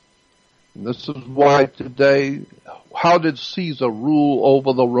country. And this is why today, how did Caesar rule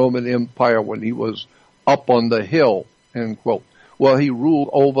over the Roman Empire when he was up on the hill, end quote? Well, he ruled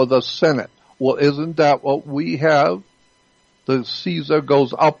over the Senate. Well, isn't that what we have? The Caesar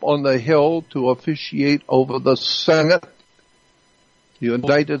goes up on the hill to officiate over the Senate, the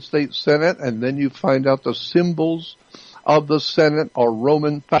United States Senate, and then you find out the symbols of the Senate are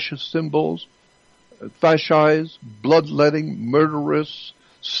Roman fascist symbols, fascized, bloodletting, murderous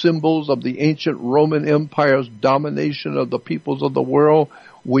symbols of the ancient Roman Empire's domination of the peoples of the world.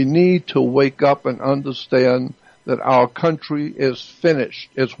 We need to wake up and understand that our country is finished.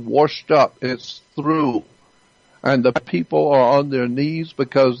 It's washed up. It's through. And the people are on their knees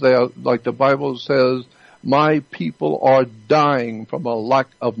because they are, like the Bible says, my people are dying from a lack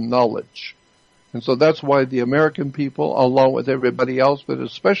of knowledge. And so that's why the American people, along with everybody else, but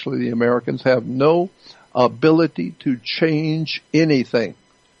especially the Americans, have no ability to change anything.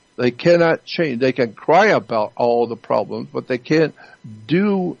 They cannot change. They can cry about all the problems, but they can't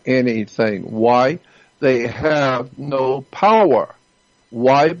do anything. Why? They have no power.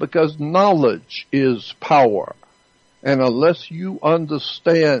 Why? Because knowledge is power. And unless you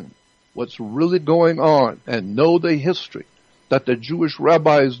understand what's really going on and know the history that the Jewish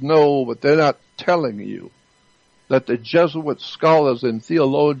rabbis know, but they're not telling you, that the Jesuit scholars and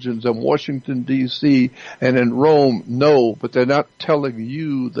theologians in Washington, D.C. and in Rome know, but they're not telling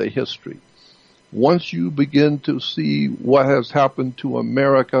you the history. Once you begin to see what has happened to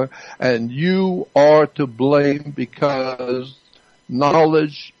America, and you are to blame because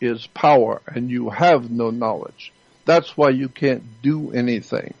knowledge is power, and you have no knowledge. That's why you can't do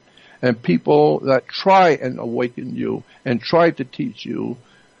anything. And people that try and awaken you and try to teach you,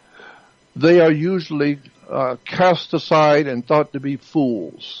 they are usually cast aside and thought to be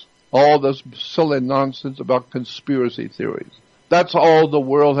fools. All this silly nonsense about conspiracy theories. That's all the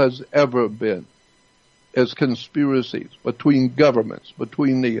world has ever been, is conspiracies between governments,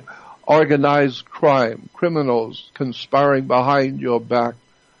 between the organized crime, criminals conspiring behind your back,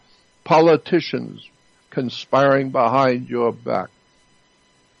 politicians conspiring behind your back.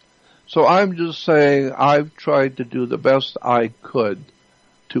 So I'm just saying I've tried to do the best I could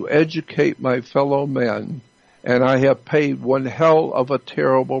to educate my fellow men, and I have paid one hell of a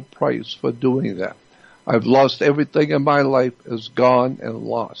terrible price for doing that. I've lost everything in my life is gone and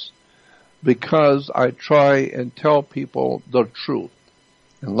lost because I try and tell people the truth.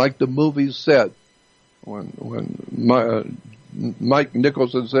 And like the movie said, when Mike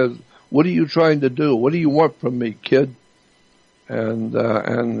Nicholson says, "What are you trying to do? What do you want from me, kid?" And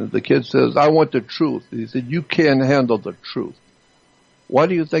the kid says, "I want the truth." He said, "You can't handle the truth." Why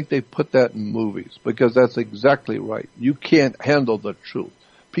do you think they put that in movies? Because that's exactly right. You can't handle the truth.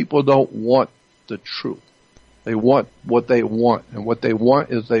 People don't want the truth. They want what they want. And what they want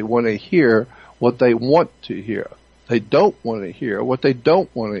is they want to hear what they want to hear. They don't want to hear what they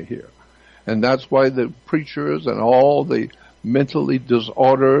don't want to hear. And that's why the preachers and all the mentally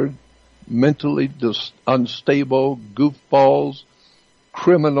disordered, mentally unstable goofballs,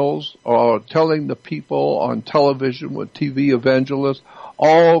 criminals are telling the people on television with TV evangelists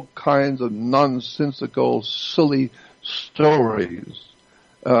all kinds of nonsensical, silly stories.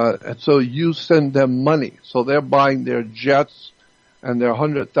 And so you send them money. So they're buying their jets and their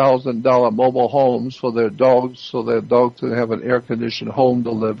 $100,000 mobile homes for their dogs, so their dogs can have an air-conditioned home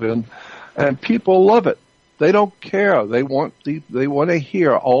to live in. And people love it. They don't care. They want to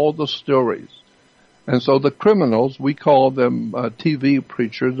hear all the stories. And so the criminals, we call them TV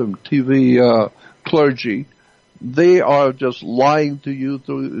preachers and TV clergy, they are just lying to you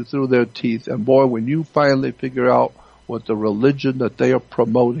through their teeth. And boy, when you finally figure out what the religion that they are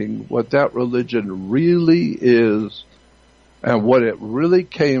promoting, what that religion really is, and what it really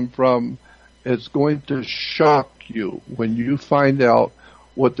came from, it's going to shock you when you find out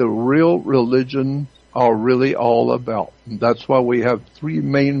what the real religion are really all about. And that's why we have three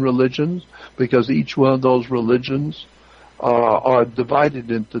main religions, because each one of those religions are divided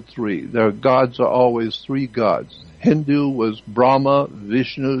into three. Their gods are always three gods. Hindu was Brahma,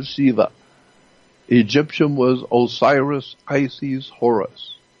 Vishnu, Shiva. Egyptian was Osiris, Isis,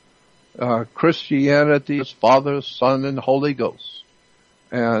 Horus. Christianity is Father, Son, and Holy Ghost.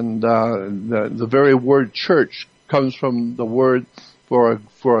 And the very word church comes from the word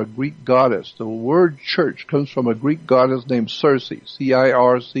for a Greek goddess. The word church comes from a Greek goddess named Circe,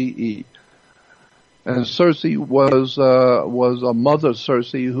 C-I-R-C-E. And Circe was a mother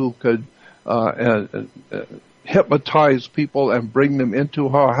Circe who could hypnotize people and bring them into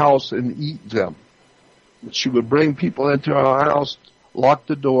her house and eat them. She would bring people into her house, lock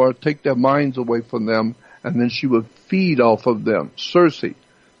the door, take their minds away from them, and then she would feed off of them. Circe.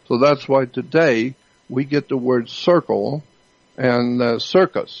 So that's why today we get the word circle and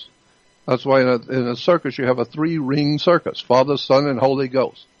circus. That's why in a circus you have a three-ring circus: Father, Son, and Holy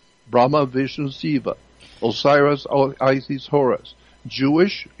Ghost. Brahma, Vishnu, Shiva. Osiris, Isis, Horus.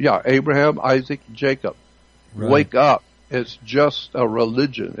 Jewish, Abraham, Isaac, Jacob. Right. Wake up. It's just a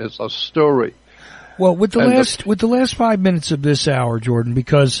religion. It's a story. Well, with the last 5 minutes of this hour, Jordan,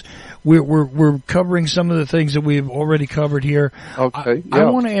 because we're covering some of the things that we've already covered here. Okay. I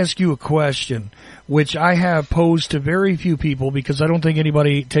want to ask you a question, which I have posed to very few people because I don't think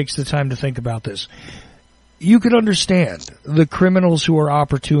anybody takes the time to think about this. You could understand the criminals who are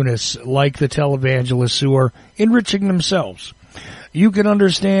opportunists, like the televangelists who are enriching themselves. You can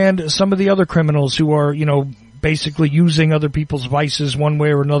understand some of the other criminals who are, basically using other people's vices one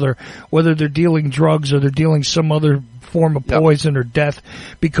way or another, whether they're dealing drugs or they're dealing some other form of poison or death,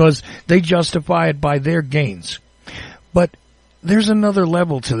 because they justify it by their gains. But there's another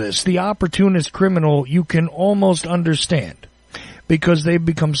level to this. The opportunist criminal, you can almost understand. Because they've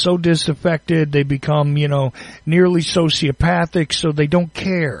become so disaffected, they become, nearly sociopathic, so they don't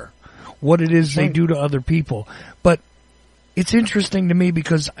care what it is they do to other people. But it's interesting to me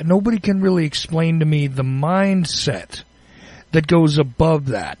because nobody can really explain to me the mindset that goes above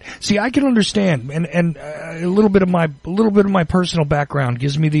that. See, I can understand, and a little bit of my personal background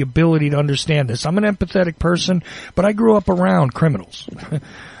gives me the ability to understand this. I'm an empathetic person, but I grew up around criminals.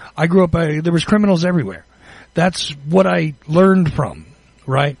 There was criminals everywhere. That's what I learned from,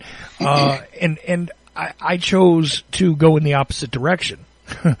 right? And I chose to go in the opposite direction.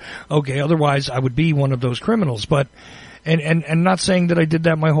 Okay, otherwise I would be one of those criminals, but And not saying that I did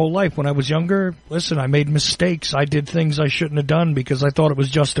that my whole life. When I was younger, listen, I made mistakes. I did things I shouldn't have done because I thought it was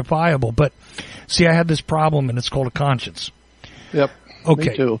justifiable. But see, I had this problem, and it's called a conscience. Yep. Okay.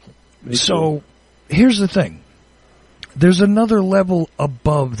 Me too. So here's the thing. There's another level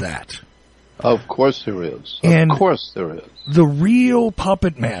above that. Of course there is. Of course there is. The real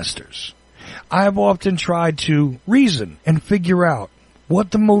puppet masters. I've often tried to reason and figure out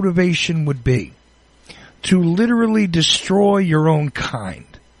what the motivation would be to literally destroy your own kind,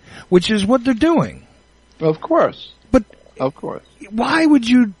 which is what they're doing. Of course. But of course. Why would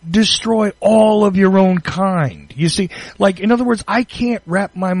you destroy all of your own kind? You see, in other words, I can't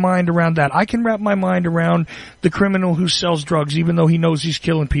wrap my mind around that. I can wrap my mind around the criminal who sells drugs even though he knows he's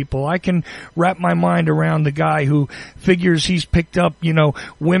killing people. I can wrap my mind around the guy who figures he's picked up,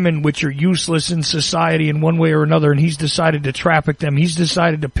 women which are useless in society in one way or another, and he's decided to traffic them. He's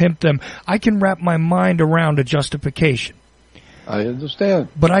decided to pimp them. I can wrap my mind around a justification. I understand.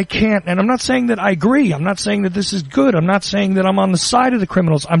 But I can't, and I'm not saying that I agree. I'm not saying that this is good. I'm not saying that I'm on the side of the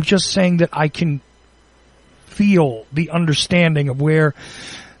criminals. I'm just saying that I can feel the understanding of where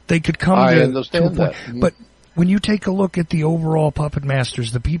they could come to a point. That. But when you take a look at the overall puppet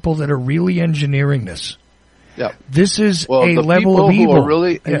masters, the people that are really engineering this, this is a level of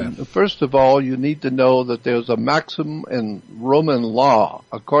evil. First of all, you need to know that there's a maxim in Roman law.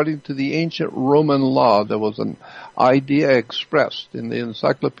 According to the ancient Roman law, there was an idea expressed in the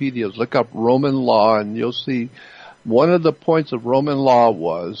encyclopedias. Look up Roman law and you'll see one of the points of Roman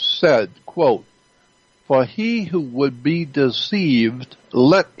law said, quote, "For he who would be deceived,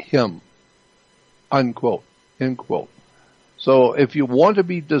 let him," unquote, end quote. So if you want to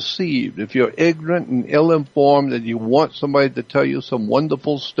be deceived, if you're ignorant and ill-informed and you want somebody to tell you some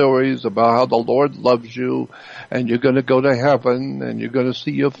wonderful stories about how the Lord loves you and you're going to go to heaven and you're going to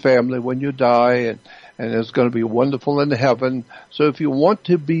see your family when you die and it's going to be wonderful in heaven. So if you want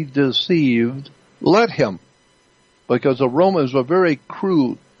to be deceived, let him. Because the Romans were very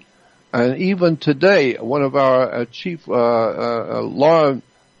crude. And even today, one of our chief law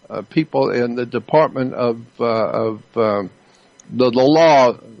people in the Department of the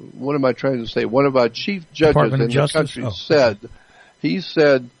law, what am I trying to say? One of our chief judges in the country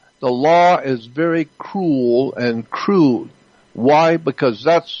said the law is very cruel and crude. Why? Because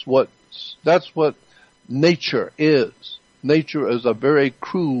that's what nature is. Nature is a very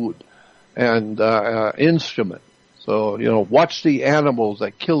crude and instrument. So, watch the animals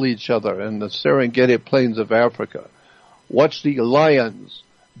that kill each other in the Serengeti plains of Africa. Watch the lions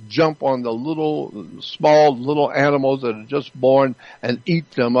jump on the small little animals that are just born and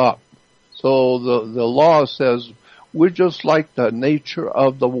eat them up. So the law says we're just like the nature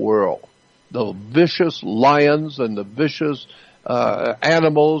of the world. The vicious lions and the vicious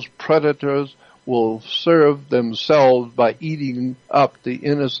animals, predators, will serve themselves by eating up the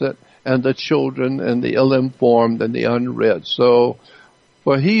innocent and the children and the ill-informed and the unread. So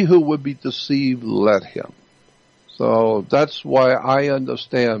for he who would be deceived, let him. So that's why I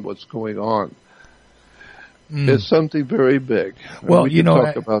understand what's going on. It's something very big. Well, we can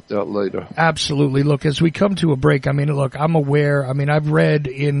talk about that later. Absolutely. Look, as we come to a break, I'm aware, I've read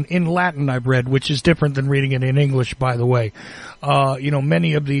in Latin, which is different than reading it in English, by the way.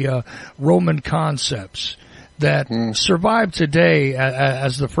 Many of the Roman concepts that survive today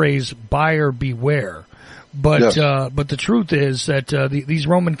as the phrase buyer beware. But the truth is that these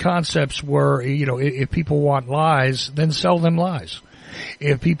Roman concepts were, if people want lies, then sell them lies.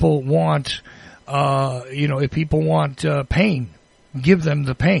 If people want pain, give them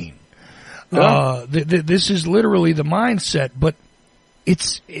the pain. Yeah. This is literally the mindset, but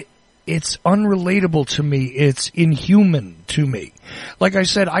it's unrelatable to me. It's inhuman to me. Like I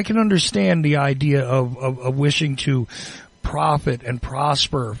said, I can understand the idea of wishing to profit and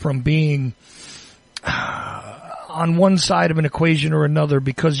prosper from being on one side of an equation or another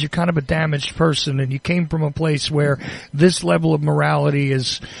because you're kind of a damaged person and you came from a place where this level of morality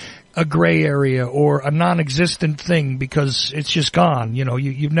is a gray area or a non-existent thing because it's just gone. You know,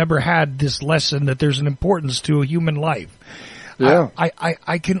 you've never had this lesson that there's an importance to a human life. Yeah.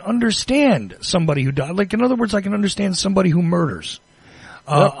 I can understand somebody who died. Like, in other words, I can understand somebody who murders.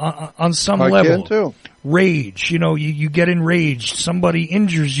 On some level. I can too. Rage, you know, you get enraged. Somebody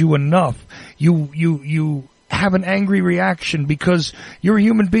injures you enough. You have an angry reaction because you're a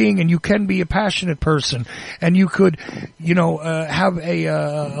human being and you can be a passionate person, and you could, you know, have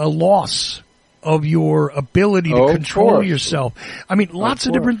a loss of your ability to control yourself. I mean, lots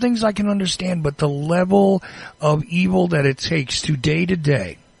of different things I can understand, but the level of evil that it takes to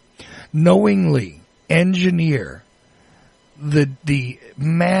day knowingly engineer the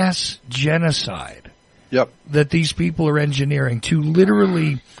mass genocide that these people are engineering to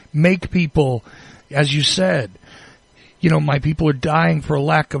literally make people, as you said, you know, my people are dying for a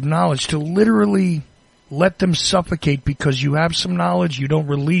lack of knowledge, to literally let them suffocate because you have some knowledge, you don't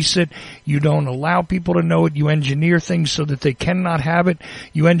release it, you don't allow people to know it, you engineer things so that they cannot have it,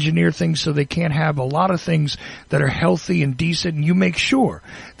 you engineer things so they can't have a lot of things that are healthy and decent, and you make sure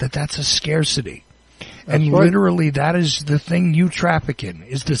that that's a scarcity. And literally that is the thing you traffic in,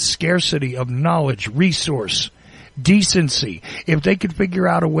 is the scarcity of knowledge, resource, decency. If they could figure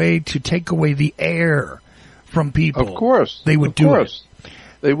out a way to take away the air from people, of course, they would do it.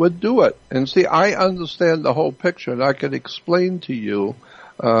 They would do it. And see, I understand the whole picture, and I can explain to you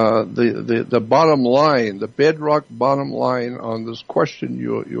the bottom line, the bedrock bottom line on this question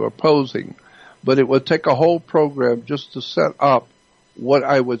you are posing. But it would take a whole program just to set up what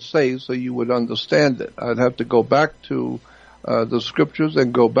I would say so you would understand it. I'd have to go back to the scriptures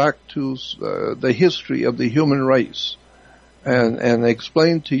and go back to the history of the human race and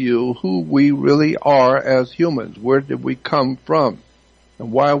explain to you who we really are as humans. Where did we come from?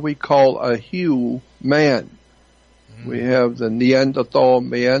 And why we call a hue man. We have the Neanderthal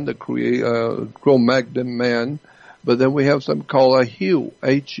man, the Cro-Magnon man, but then we have something called a hue,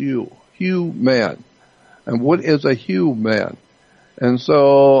 H-U, hue man. And what is a hue man? And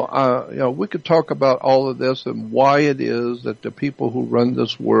so, you know, we could talk about all of this and why it is that the people who run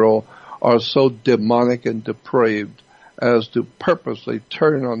this world are so demonic and depraved as to purposely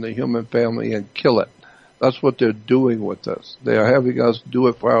turn on the human family and kill it. That's what they're doing with us. They are having us do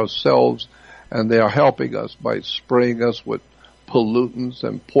it for ourselves, and they are helping us by spraying us with pollutants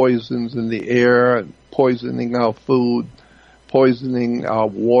and poisons in the air and poisoning our food, poisoning our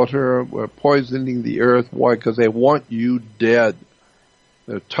water, poisoning the earth. Why? Because they want you dead.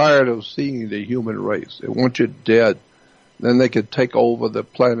 They're tired of seeing the human race. They want you dead. Then they can take over the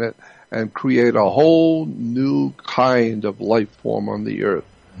planet and create a whole new kind of life form on the earth.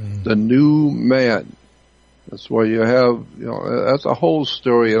 The new man. That's why you have, you know, that's a whole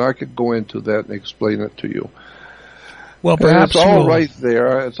story, and I could go into that and explain it to you. Well, perhaps it's all right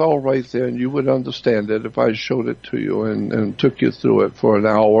there. It's all right there, and you would understand it if I showed it to you and took you through it for an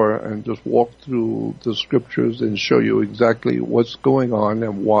hour and just walked through the scriptures and show you exactly what's going on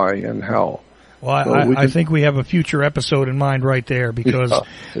and why and how. Well, so I think we have a future episode in mind right there, because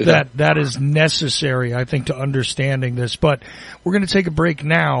that is necessary, I think, to understanding this. But we're going to take a break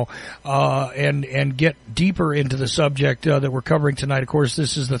now and get deeper into the subject that we're covering tonight. Of course,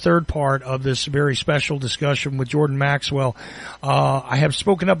 this is the third part of this very special discussion with Jordan Maxwell. I have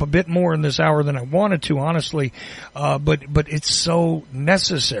spoken up a bit more in this hour than I wanted to, honestly, but it's so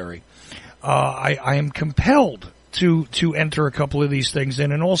necessary. I am compelled to enter a couple of these things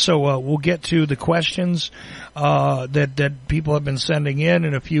in, and also we'll get to the questions that people have been sending in,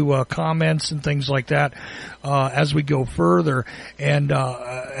 and a few comments and things like that as we go further. And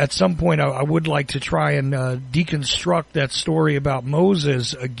at some point I would like to try and deconstruct that story about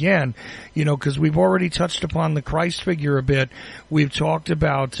Moses again, you know, because we've already touched upon the Christ figure a bit. We've talked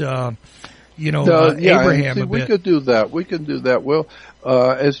about Abraham a bit. We could do that. We can do that. Well,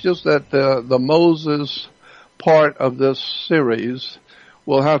 it's just that the Moses part of this series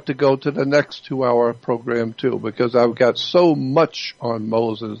will have to go to the next 2-hour program too, because I've got so much on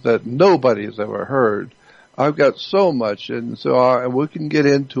Moses that nobody's ever heard. I've got so much, and so we can get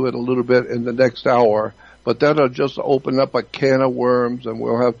into it a little bit in the next hour, but that'll just open up a can of worms, and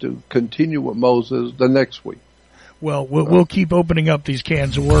we'll have to continue with Moses the next week. Well, we'll keep opening up these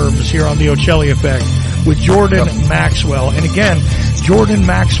cans of worms here on the Ocelli Effect with Jordan Maxwell. And again,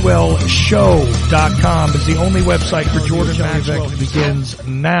 JordanMaxwellShow.com is the only website for Jordan Maxwell. Begins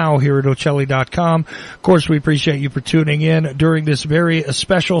now here at Ocelli.com. Of course, we appreciate you for tuning in during this very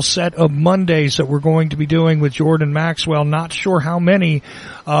special set of Mondays that we're going to be doing with Jordan Maxwell. Not sure how many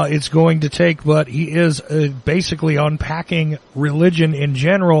it's going to take, but he is basically unpacking religion in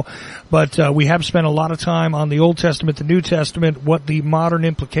general. But we have spent a lot of time on the Old Testament, the New Testament, what the modern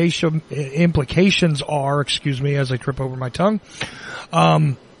implications are, as I trip over my tongue.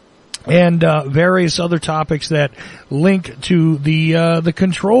 And various other topics that link to the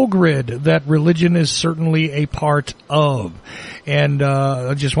control grid that religion is certainly a part of. And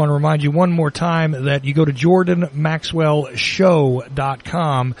I just want to remind you one more time that you go to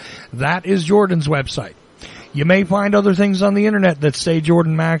JordanMaxwellShow.com. That is Jordan's website. You may find other things on the internet that say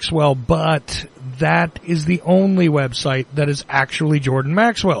Jordan Maxwell, but that is the only website that is actually Jordan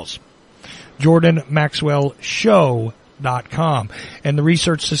Maxwell's. JordanMaxwellShow.com. And the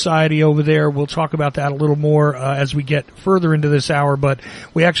Research Society over there, we'll talk about that a little more as we get further into this hour, but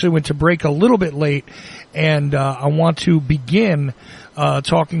we actually went to break a little bit late, and I want to begin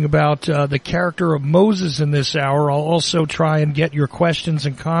talking about the character of Moses in this hour. I'll also try and get your questions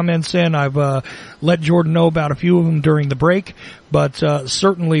and comments in. I've let Jordan know about a few of them during the break, but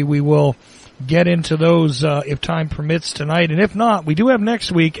certainly we will get into those if time permits tonight. And if not, we do have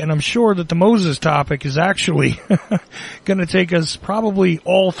next week, and I'm sure that the Moses topic is actually going to take us probably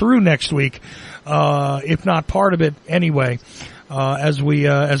all through next week, if not part of it anyway, as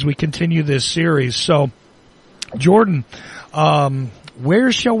we continue this series. So, Jordan,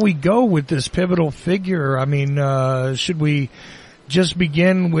 where shall we go with this pivotal figure? I mean, should we just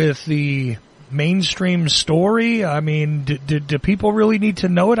begin with the mainstream story? I mean, do people really need to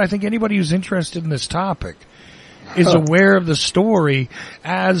know it? I think anybody who's interested in this topic is aware of the story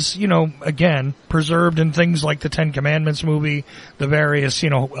as, again, preserved in things like the Ten Commandments movie, the various,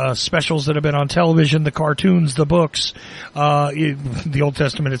 specials that have been on television, the cartoons, the books, the Old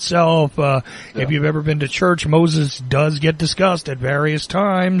Testament itself. If you've ever been to church, Moses does get discussed at various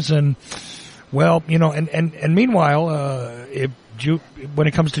times. And, well, and meanwhile, when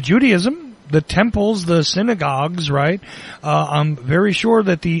it comes to Judaism, the temples, the synagogues, right? I'm very sure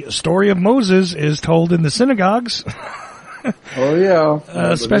that the story of Moses is told in the synagogues. Oh, yeah.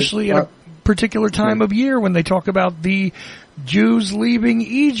 Especially at a particular time of year when they talk about the Jews leaving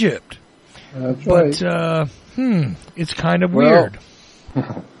Egypt. That's right. But, it's kind of weird.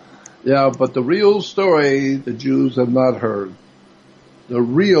 Yeah, but the real story the Jews have not heard. The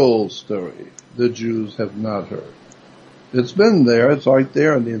real story the Jews have not heard. It's been there. It's right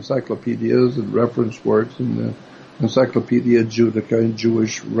there in the encyclopedias and reference works and the Encyclopedia Judaica and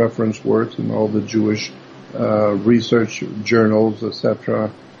Jewish reference works and all the Jewish research journals, etc.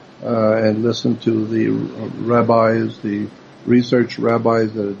 And listen to the rabbis, the research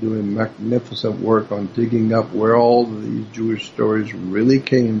rabbis that are doing magnificent work on digging up where all of these Jewish stories really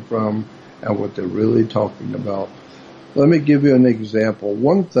came from and what they're really talking about. Let me give you an example.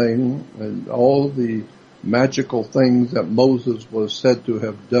 One thing, and all the magical things that Moses was said to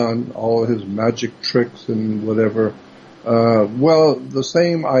have done, all his magic tricks and whatever. The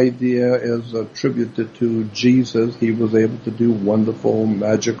same idea is attributed to Jesus. He was able to do wonderful,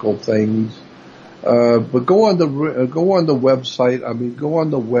 magical things. But go on the website. Go on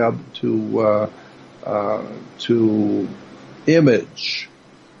the web to image.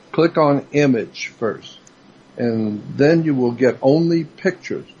 Click on image first, and then you will get only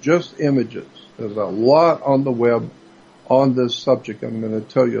pictures, just images. There's a lot on the web on this subject I'm going to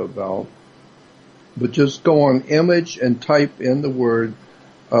tell you about. But just go on image and type in the word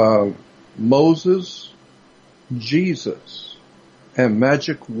Moses, Jesus, and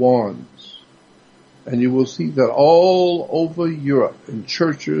magic wands. And you will see that all over Europe in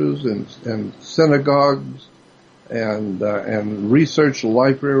churches and synagogues and research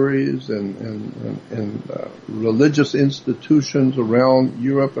libraries and religious institutions around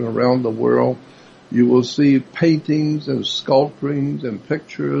Europe and around the world, you will see paintings and sculptures and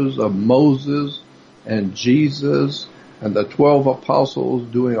pictures of Moses and Jesus and the 12 apostles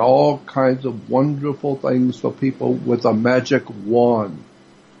doing all kinds of wonderful things for people with a magic wand.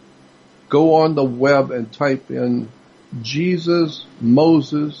 Go on the web and type in Jesus,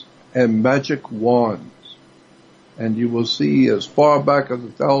 Moses, and magic wands. And you will see as far back as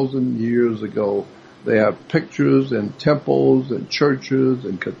 1,000 years ago, they have pictures in temples and churches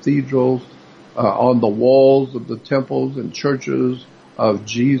and cathedrals on the walls of the temples and churches of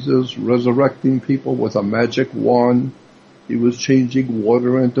Jesus resurrecting people with a magic wand. He was changing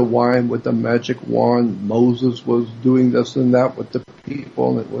water into wine with a magic wand. Moses was doing this and that with the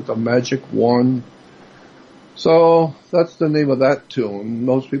people with a magic wand. So that's the name of that tune.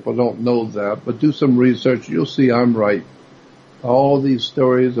 Most people don't know that, but do some research. You'll see I'm right. All these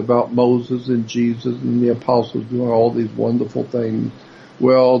stories about Moses and Jesus and the apostles doing all these wonderful things.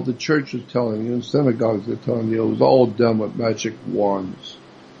 Well, the church is telling you, and synagogues are telling you, it was all done with magic wands.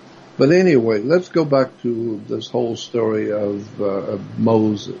 But anyway, let's go back to this whole story of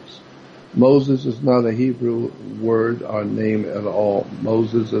Moses. Moses is not a Hebrew word or name at all.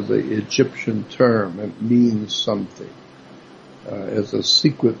 Moses is an Egyptian term. It means something. It's a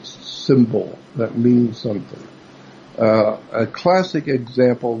secret symbol that means something. A classic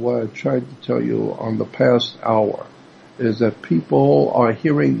example of what I tried to tell you on the past hour is that people are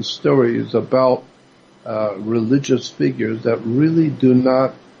hearing stories about religious figures that really do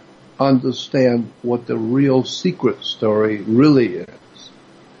not understand what the real secret story really is.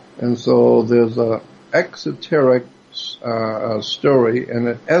 And so there's a exoteric story and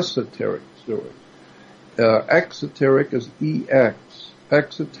an esoteric story. Exoteric is EX.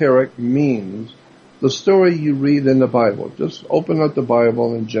 Exoteric means the story you read in the Bible. Just open up the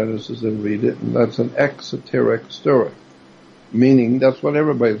Bible in Genesis and read it, and that's an exoteric story. Meaning that's what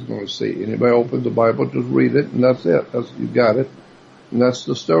everybody's going to see. Anybody opens the Bible, just read it, and that's it. You got it, and that's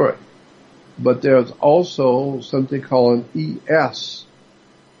the story. But there's also something called an ES,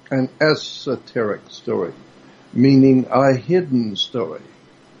 an esoteric story, meaning a hidden story,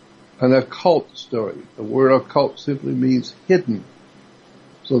 an occult story. The word occult simply means hidden.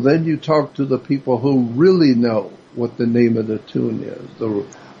 So then you talk to the people who really know what the name of the tune is,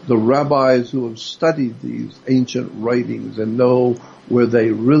 the rabbis who have studied these ancient writings and know where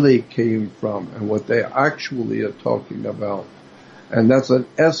they really came from and what they actually are talking about. And that's an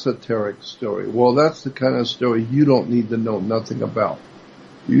esoteric story. Well, that's the kind of story you don't need to know nothing about.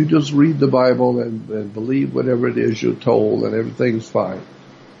 You just read the Bible and believe whatever it is you're told, and everything's fine.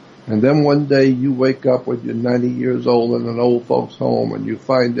 And then one day you wake up when you're 90 years old in an old folks' home, and you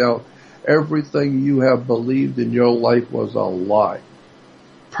find out everything you have believed in your life was a lie,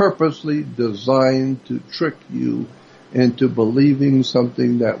 purposely designed to trick you into believing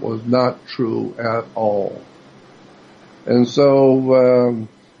something that was not true at all. And so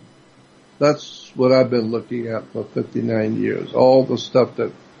that's what I've been looking at for 59 years, all the stuff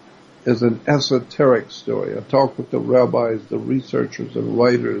that is an esoteric story. I talk with the rabbis, the researchers and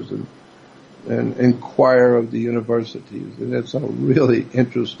writers, and inquire of the universities, and it's a really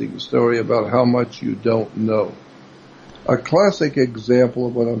interesting story about how much you don't know. A classic example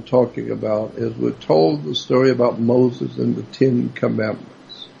of what I'm talking about is we're told the story about Moses and the 10 Commandments.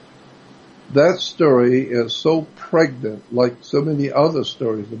 That story is so pregnant, like so many other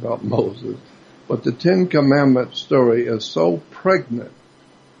stories about Moses, but the 10 Commandments story is so pregnant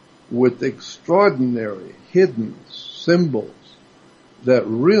with extraordinary hidden symbols that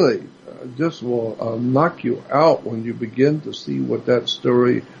really just will knock you out when you begin to see what that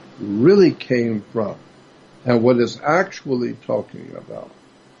story really came from and what it's actually talking about.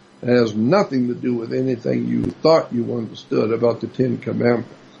 It has nothing to do with anything you thought you understood about the 10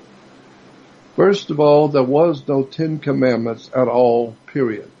 Commandments. First of all, there was no 10 Commandments at all,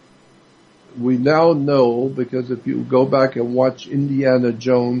 period. We now know, because if you go back and watch Indiana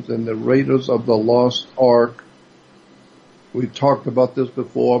Jones and the Raiders of the Lost Ark, we've talked about this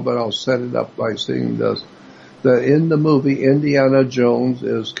before, but I'll set it up by saying this, that in the movie Indiana Jones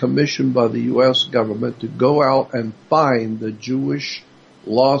is commissioned by the U.S. government to go out and find the Jewish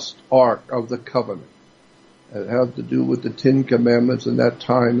Lost Ark of the Covenant. It had to do with the 10 Commandments in that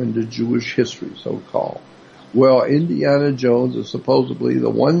time in the Jewish history, so-called. Well, Indiana Jones is supposedly the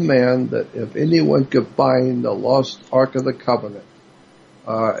one man that if anyone could find the lost Ark of the Covenant,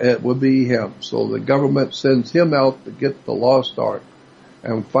 it would be him. So the government sends him out to get the lost Ark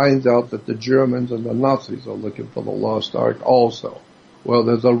and finds out that the Germans and the Nazis are looking for the lost Ark also. Well,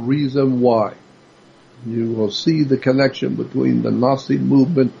 there's a reason why. You will see the connection between the Nazi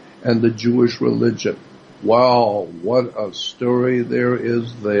movement and the Jewish religion. Wow, what a story there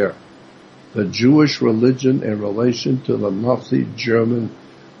is there. The Jewish religion in relation to the Nazism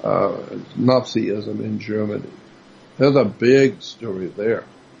in Germany. There's a big story there.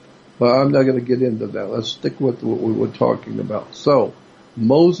 But I'm not going to get into that. Let's stick with what we were talking about. So,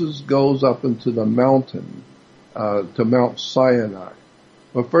 Moses goes up into the mountain, to Mount Sinai.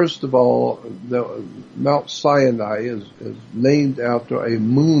 Well, first of all, Mount Sinai is named after a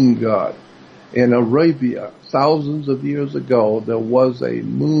moon god. In Arabia, thousands of years ago, there was a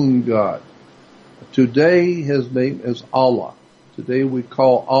moon god. Today, his name is Allah. Today, we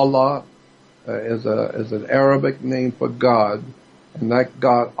call Allah as an Arabic name for God, and that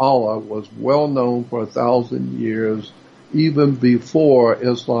God Allah was well known for 1,000 years even before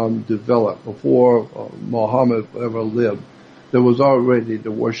Islam developed, before Muhammad ever lived, there was already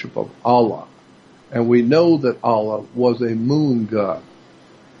the worship of Allah. And we know that Allah was a moon god.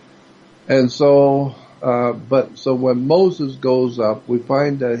 And so, so when Moses goes up, we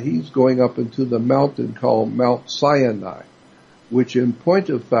find that he's going up into the mountain called Mount Sinai, which in point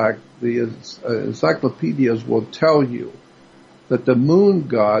of fact, the encyclopedias will tell you that the moon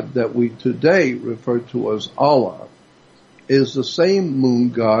god that we today refer to as Allah is the same moon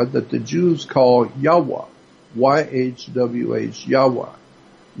god that the Jews call Yahweh, Y-H-W-H, Yahweh.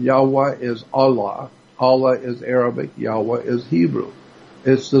 Yahweh is Allah. Allah is Arabic. Yahweh is Hebrew.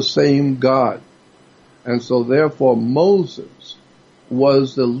 It's the same God. And so therefore Moses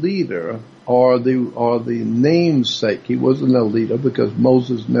was the leader or the namesake. He wasn't a leader because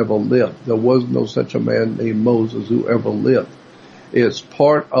Moses never lived. There was no such a man named Moses who ever lived. It's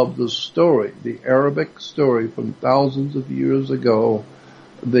part of the story, the Arabic story from thousands of years ago,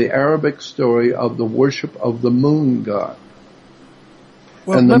 the Arabic story of the worship of the moon god.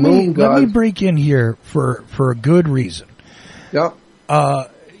 Well, and let me break in here for a good reason. Yep.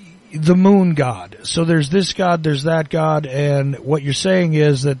 The moon god. So there's this god, there's that god, and what you're saying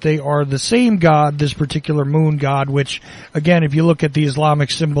is that they are the same god, this particular moon god, which, again, if you look at the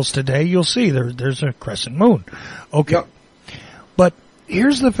Islamic symbols today, you'll see there's a crescent moon. Okay. Yep. But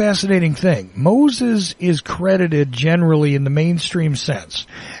here's the fascinating thing. Moses is credited generally in the mainstream sense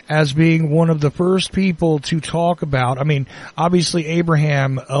as being one of the first people to talk about, I mean, obviously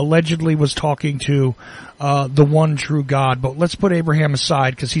Abraham allegedly was talking to the one true God, but let's put Abraham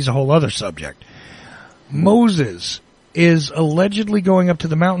aside because he's a whole other subject. Moses is allegedly going up to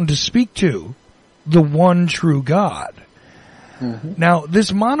the mountain to speak to the one true God. Mm-hmm. Now,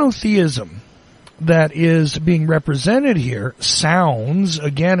 this monotheism that is being represented here sounds,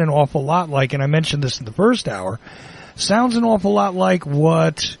 again, an awful lot like, and I mentioned this in the first hour, sounds an awful lot like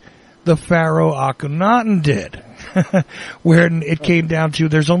what the Pharaoh Akhenaten did, where it came down to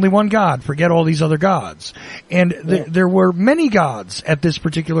there's only one God, forget all these other gods. And there were many gods at this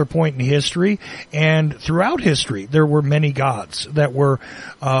particular point in history, and throughout history there were many gods that were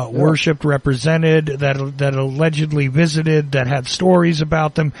worshipped, represented, that allegedly visited, that had stories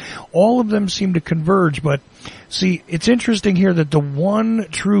about them. All of them seem to converge, but see, it's interesting here that the one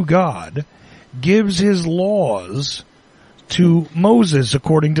true God gives his laws to Moses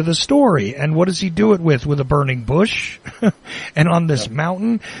according to the story. And what does he do it with? With a burning bush and on this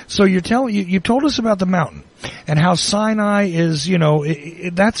mountain. So you told us about the mountain and how Sinai is,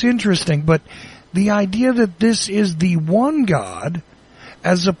 that's interesting. But the idea that this is the one God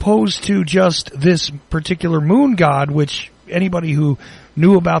as opposed to just this particular moon god, which anybody who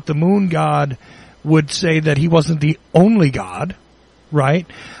knew about the moon god would say that he wasn't the only God, right?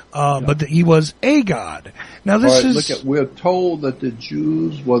 But that he was a god. Now this is... we're told that the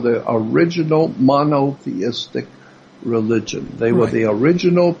Jews were the original monotheistic religion. They were the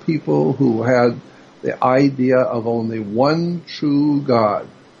original people who had the idea of only one true God.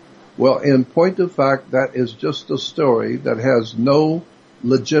 Well, in point of fact, that is just a story that has no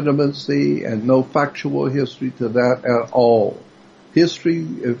legitimacy and no factual history to that at all. History,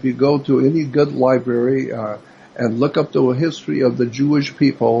 if you go to any good library, and look up the history of the Jewish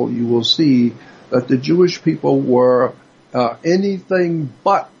people, you will see that the Jewish people were anything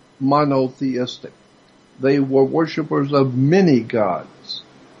but monotheistic. They were worshippers of many gods.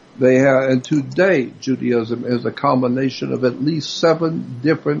 And today Judaism is a combination of at least 7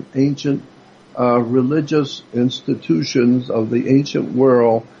 different ancient religious institutions of the ancient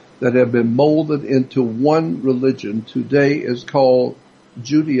world that have been molded into one religion. Today is called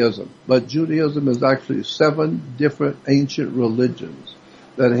Judaism, but Judaism is actually 7 different ancient religions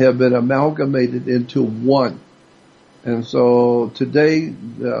that have been amalgamated into one. And so today,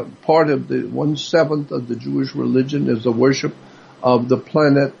 part of the 1/7 of the Jewish religion is the worship of the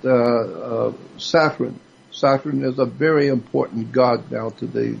planet Saturn. Saturn is a very important god now to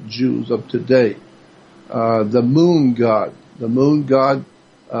the Jews of today. The moon god. The moon god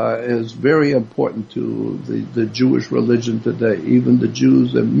is very important to the Jewish religion today. Even the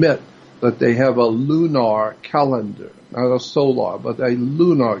Jews admit that they have a lunar calendar, not a solar, but a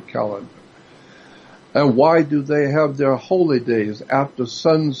lunar calendar. And why do they have their holy days after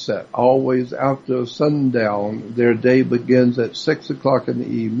sunset, always after sundown? Their day begins at 6 o'clock in the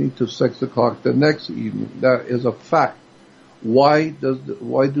evening to 6 o'clock the next evening. That is a fact. Why do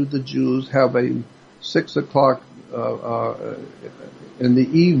the Jews have a 6 o'clock in the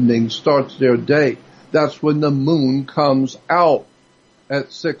evening starts their day? That's when the moon comes out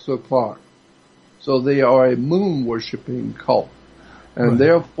at 6 o'clock. So they are a moon worshipping cult. And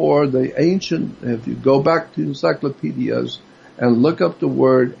therefore, the ancient, if you go back to encyclopedias and look up the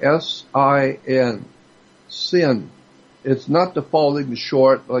word S-I-N, sin, it's not the falling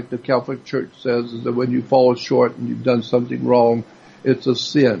short like the Catholic Church says, is that when you fall short and you've done something wrong, it's a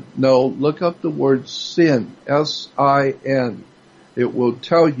sin. No, look up the word sin, S-I-N. It will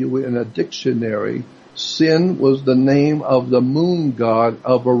tell you in a dictionary, sin was the name of the moon god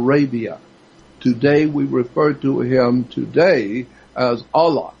of Arabia. Today we refer to him today as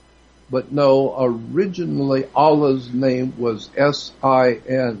Allah. But no, originally Allah's name was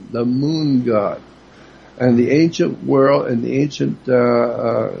S-I-N, the moon god. And the ancient world, and the ancient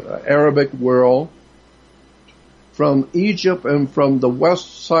Arabic world, from Egypt and from the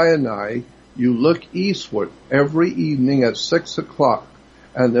West Sinai, you look eastward every evening at 6 o'clock,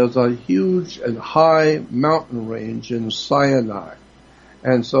 and there's a huge and high mountain range in Sinai.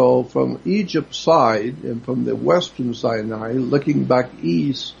 And so from Egypt's side and from the western Sinai, looking back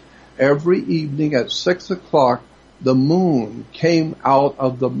east, every evening at 6 o'clock, the moon came out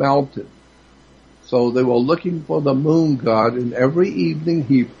of the mountain. So they were looking for the moon god, and every evening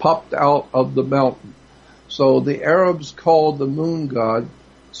he popped out of the mountain. So the Arabs called the moon god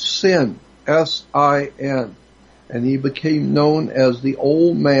Sin, S-I-N, and he became known as the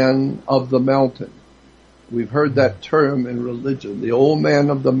old man of the mountain. We've heard that term in religion, the old man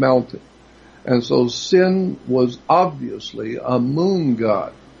of the mountain. And so Sin was obviously a moon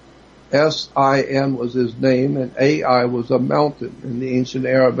god. S-I-N was his name, and A-I was a mountain in the ancient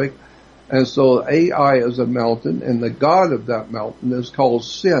Arabic. And so A-I is a mountain, and the god of that mountain is called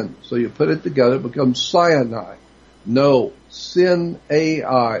Sin. So you put it together, it becomes Sinai. No, Sin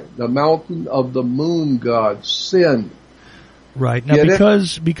A-I, the mountain of the moon god, Sin. Right. Now,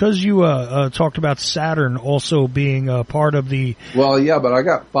 because you talked about Saturn also being part of the... Well, yeah, but I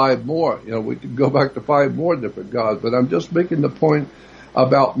got 5 more. You know, we could go back to 5 more different gods, but I'm just making the point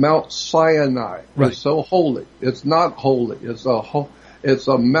about Mount Sinai. Right. It's so holy. It's not holy. It's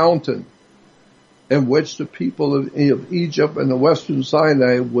a mountain in which the people of Egypt and the western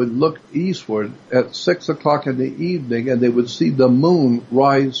Sinai would look eastward at 6 o'clock in the evening, and they would see the moon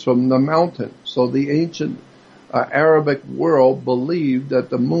rise from the mountain. So the ancient Arabic world believed that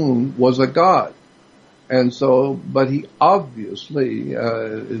the moon was a god. And so, but he obviously,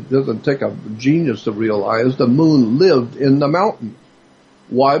 it doesn't take a genius to realize the moon lived in the mountain.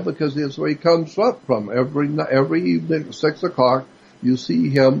 Why? Because that's where he comes up from. Every evening at 6 o'clock, you see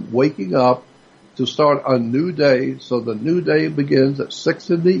him waking up to start a new day. So the new day begins at 6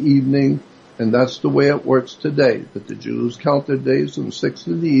 in the evening, and that's the way it works today, that the Jews count their days from 6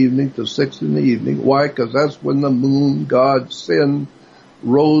 in the evening to 6 in the evening. Why? Because that's when the moon god Sin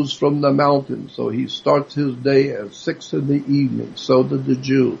rose from the mountain. So he starts his day at 6 in the evening. So did the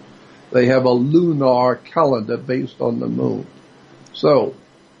Jews. They have a lunar calendar based on the moon. So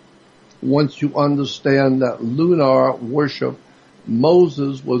once you understand that lunar worship,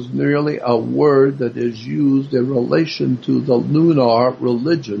 Moses was merely a word that is used in relation to the lunar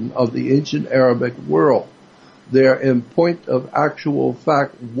religion of the ancient Arabic world. There, in point of actual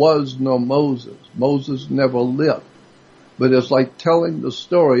fact, was no Moses. Moses never lived. But it's like telling the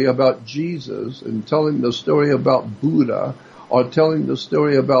story about Jesus and telling the story about Buddha or telling the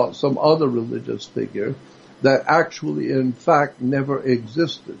story about some other religious figure that actually, in fact, never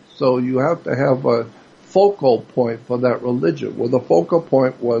existed. So you have to have a focal point for that religion. Well, the focal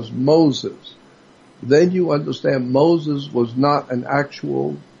point was Moses. Then you understand Moses was not an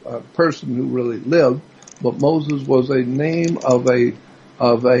actual person who really lived, but Moses was a name of a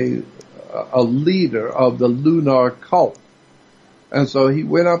leader of the lunar cult. And so he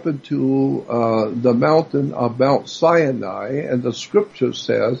went up into the mountain of Mount Sinai, and the scripture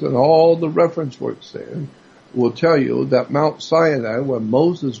says, and all the reference works there will tell you that Mount Sinai, where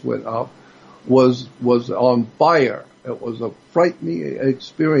Moses went up, was on fire. It was a frightening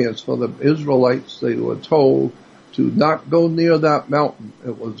experience for the Israelites. They were told to not go near that mountain.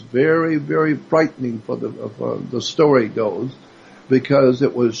 It was very, very frightening for the story goes, because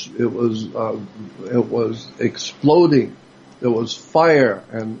it was exploding. There was fire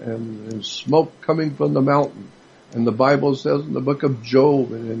and smoke coming from the mountain. And the Bible says in the book of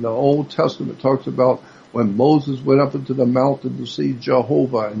Job and in the Old Testament talks about when Moses went up into the mountain to see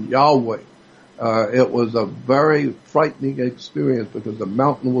Jehovah and Yahweh. It was a very frightening experience because the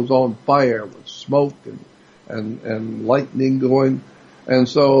mountain was on fire with smoke and lightning going. And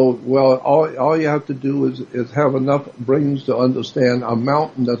so, well, all you have to do is have enough brains to understand a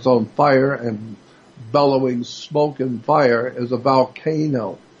mountain that's on fire and bellowing smoke and fire is a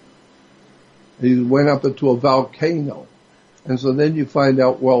volcano. He went up into a volcano. And so then you find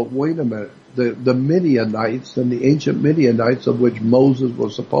out, well, wait a minute. the Midianites and the ancient Midianites, of which Moses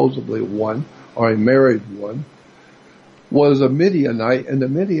was supposedly one, or a married one, was a Midianite, and the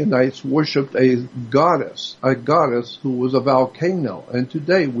Midianites worshipped a goddess who was a volcano. And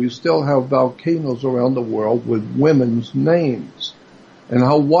today we still have volcanoes around the world with women's names. In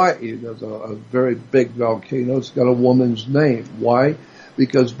Hawaii, there's a very big volcano. It's got a woman's name. Why?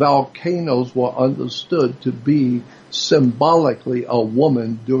 Because volcanoes were understood to be symbolically a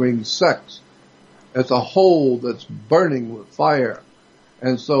woman doing sex. It's a hole that's burning with fire.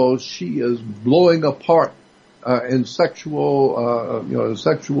 And so she is blowing apart in sexual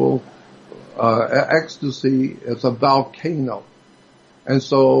ecstasy. It's a volcano. And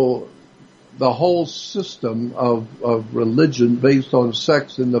so the whole system of religion based on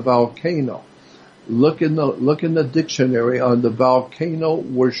sex in the volcano. Look in the dictionary on the volcano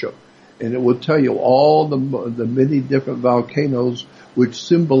worship, and it will tell you all the many different volcanoes which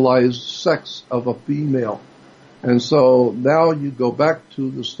symbolize sex of a female. And so now you go back to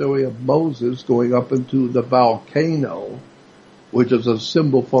the story of Moses going up into the volcano, which is a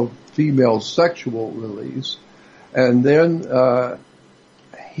symbol for female sexual release, and then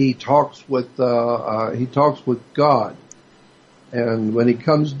he talks with God. And when he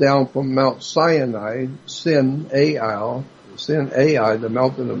comes down from Mount Sinai, Sin Ai, the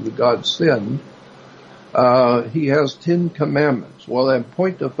mountain of the god Sin, he has 10 commandments. Well, in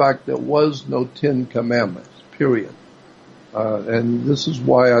point of fact, there was no 10 commandments, period. And this is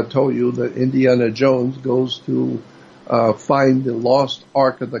why I told you that Indiana Jones goes to find the lost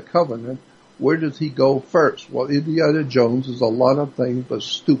Ark of the Covenant. Where does he go first? Well, Indiana Jones is a lot of things, but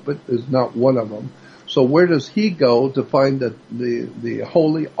stupid is not one of them. So where does he go to find the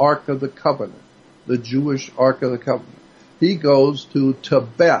holy Ark of the Covenant, the Jewish Ark of the Covenant? He goes to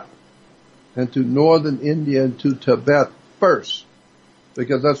Tibet, and to northern India and to Tibet first,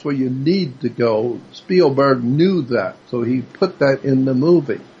 because that's where you need to go. Spielberg knew that, so he put that in the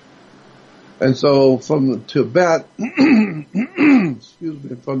movie. And so from Tibet,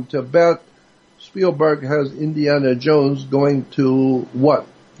 from Tibet, Spielberg has Indiana Jones going to what?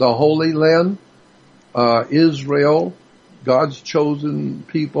 The Holy Land? Israel, God's chosen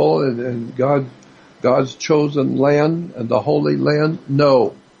people and God's chosen land and the Holy Land?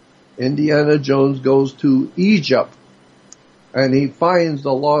 No. Indiana Jones goes to Egypt, and he finds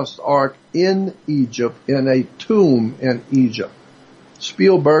the lost ark in Egypt, in a tomb in Egypt.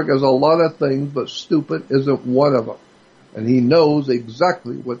 Spielberg is a lot of things, but stupid isn't one of them. And he knows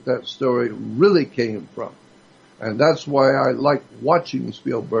exactly what that story really came from. And that's why I like watching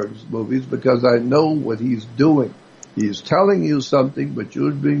Spielberg's movies, because I know what he's doing. He's telling you something, but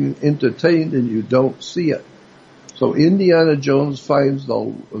you're being entertained and you don't see it. So Indiana Jones finds the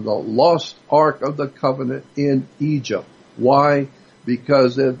lost Ark of the Covenant in Egypt. Why?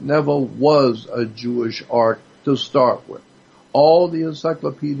 Because it never was a Jewish Ark to start with. All the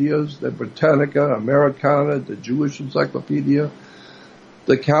encyclopedias, the Britannica, Americana, the Jewish Encyclopedia,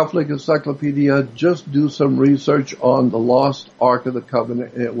 the Catholic Encyclopedia, just do some research on the lost Ark of the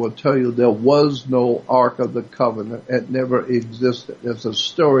Covenant, and it will tell you there was no Ark of the Covenant. It never existed. It's a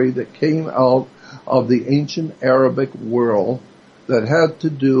story that came out of the ancient Arabic world that had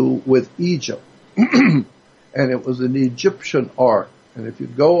to do with Egypt. And it was an Egyptian Ark. And if you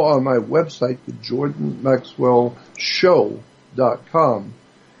go on my website, the JordanMaxwellShow.com,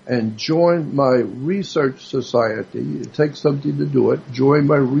 and join my research society. It takes something to do it. Join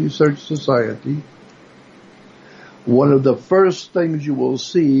my research society. One of the first things you will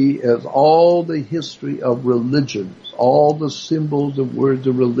see is all the history of religions, all the symbols and words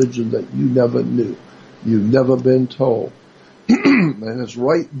of religion that you never knew. You've never been told. And it's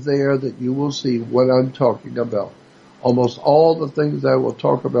right there that you will see what I'm talking about. Almost all the things I will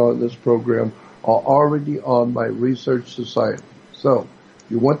talk about in this program are already on my research society. So,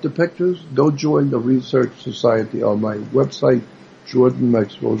 you want the pictures? Go join the Research Society on my website, Jordan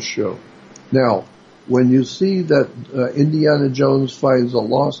Maxwell Show. Now, when you see that Indiana Jones finds a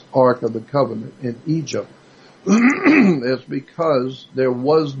lost Ark of the Covenant in Egypt, it's because there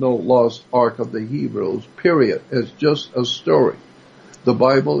was no lost Ark of the Hebrews, period. It's just a story. The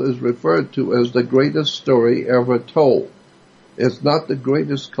Bible is referred to as the greatest story ever told. It's not the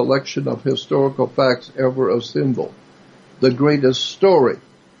greatest collection of historical facts ever assembled. The greatest story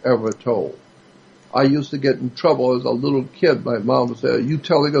ever told. I used to get in trouble as a little kid. My mom would say, "Are you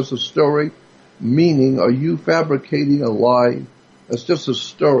telling us a story?" Meaning, are you fabricating a lie? It's just a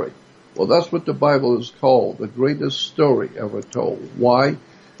story. Well, that's what the Bible is called, the greatest story ever told. Why?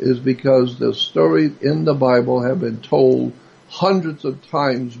 Is because the stories in the Bible have been told hundreds of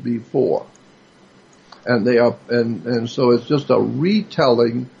times before. And they are, and so it's just a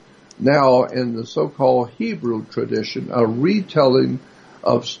retelling, now in the so-called Hebrew tradition, a retelling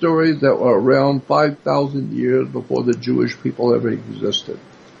of stories that were around 5,000 years before the Jewish people ever existed.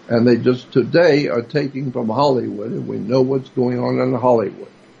 And they just today are taking from Hollywood, and we know what's going on in Hollywood.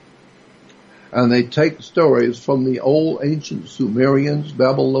 And they take stories from the old ancient Sumerians,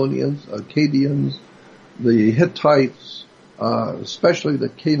 Babylonians, Akkadians, the Hittites, especially the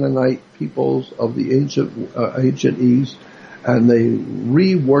Canaanite peoples of the ancient East, and they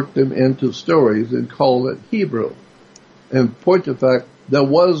rework them into stories and call it Hebrew. In point of fact, there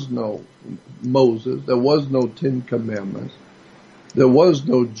was no Moses, there was no Ten Commandments, there was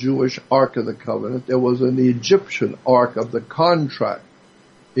no Jewish Ark of the Covenant, there was an Egyptian Ark of the Contract.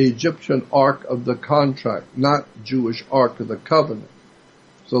 Egyptian Ark of the Contract, not Jewish Ark of the Covenant.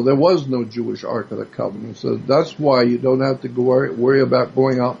 So there was no Jewish Ark of the Covenant. So that's why you don't have to worry about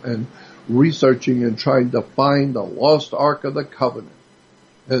going out and researching and trying to find the lost Ark of the Covenant.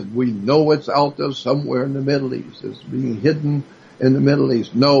 And we know it's out there somewhere in the Middle East. It's being hidden in the Middle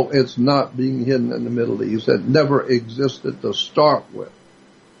East. No, it's not being hidden in the Middle East. It never existed to start with.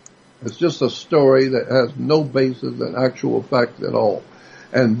 It's just a story that has no basis in actual fact at all.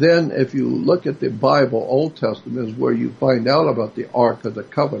 And then if you look at the Bible, Old Testament is where you find out about the Ark of the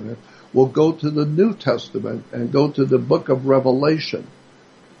Covenant. We'll go to the New Testament and go to the book of Revelation,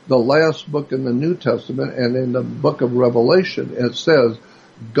 the last book in the New Testament. And in the book of Revelation, it says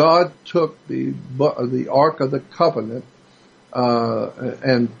God took the Ark of the Covenant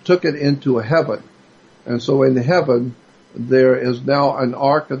and took it into heaven. And so in heaven, there is now an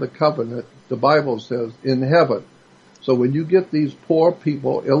Ark of the Covenant, the Bible says, in heaven. So when you get these poor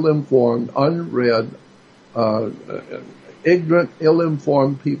people, ill-informed, unread, ignorant,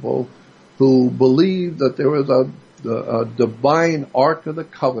 ill-informed people who believe that there is a divine Ark of the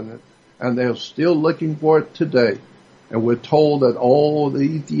Covenant, and they're still looking for it today, and we're told that all the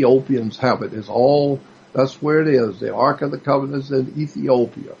Ethiopians have it. That's where it is. The Ark of the Covenant is in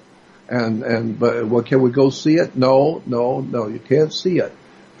Ethiopia. But can we go see it? No, you can't see it.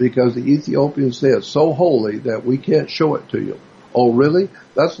 Because the Ethiopians say it's so holy that we can't show it to you. Oh, really?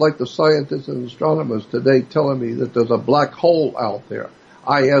 That's like the scientists and astronomers today telling me that there's a black hole out there.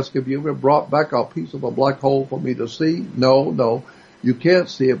 I ask, have you ever brought back a piece of a black hole for me to see? No. You can't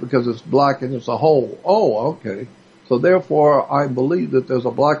see it because it's black and it's a hole. Oh, okay. So therefore, I believe that there's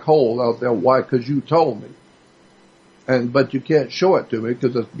a black hole out there. Why? Because you told me. But you can't show it to me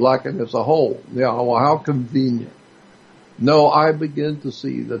because it's black and it's a hole. Yeah, well, how convenient. No, I begin to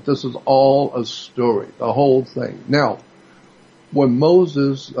see that this is all a story, the whole thing. Now, when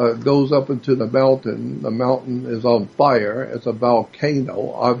Moses goes up into the mountain is on fire. It's a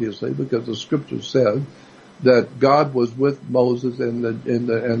volcano, obviously, because the scripture said that God was with Moses and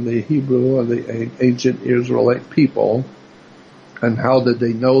the Hebrew and the ancient Israelite people. And how did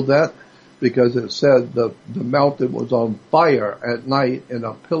they know that? Because it said the mountain was on fire at night and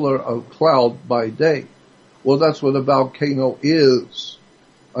a pillar of cloud by day. Well, that's what a volcano is.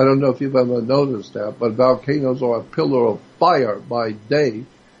 I don't know if you've ever noticed that, but volcanoes are a pillar of fire by day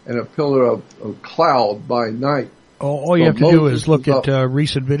and a pillar of cloud by night. All you have to do is look at a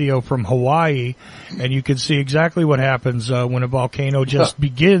recent video from Hawaii, and you can see exactly what happens when a volcano just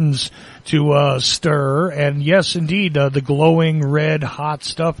begins to stir. And yes, indeed, the glowing red hot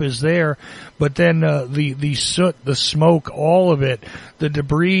stuff is there, but then the soot, the smoke, all of it, the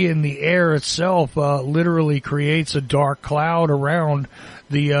debris in the air itself literally creates a dark cloud around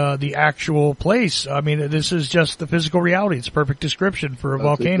the actual place. I mean, this is just the physical reality. It's a perfect description for a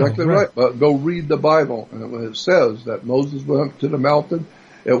volcano. Exactly right. But go read the Bible, and when it says that Moses went up to the mountain,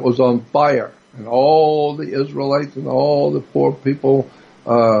 it was on fire, and all the Israelites and all the poor people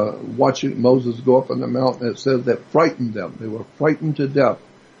watching Moses go up on the mountain, it says that frightened them. They were frightened to death,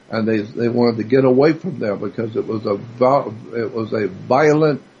 and they wanted to get away from there because it was a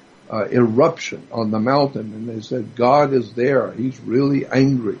violent eruption on the mountain, and they said God is there. He's really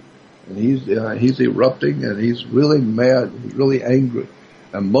angry, and he's erupting, and he's really mad. He's really angry.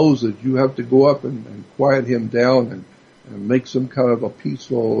 And Moses, you have to go up and quiet him down and make some kind of a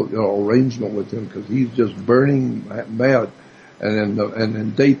peaceful arrangement with him because he's just burning mad. And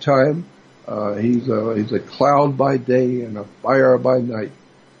in daytime, he's a cloud by day and a fire by night.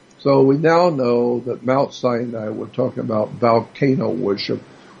 So we now know that Mount Sinai, we're talking about volcano worship,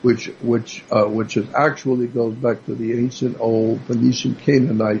 which actually goes back to the ancient old Phoenician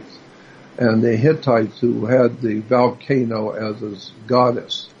Canaanites and the Hittites who had the volcano as a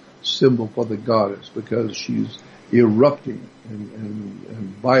goddess, symbol for the goddess, because she's erupting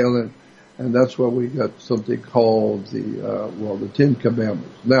and violent, and that's where we got something called the Ten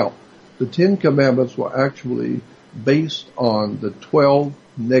Commandments. Now, the Ten Commandments were actually based on the 12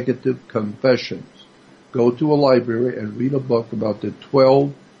 negative confessions. Go to a library and read a book about the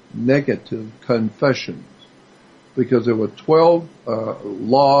 12 negative confessions, because there were 12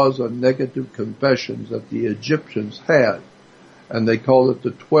 laws of negative confessions that the Egyptians had, and they called it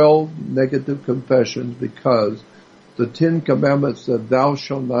the 12 negative confessions because the 10 Commandments said, thou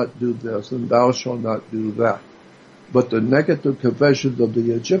shalt not do this and thou shalt not do that. But the negative confessions of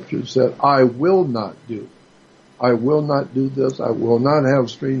the Egyptians said, I will not do. I will not do this. I will not have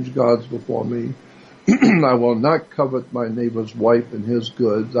strange gods before me. I will not covet my neighbor's wife and his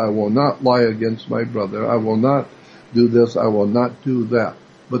goods. I will not lie against my brother. I will not do this. I will not do that.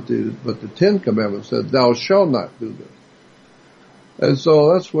 But the 10 Commandments said, thou shalt not do this. And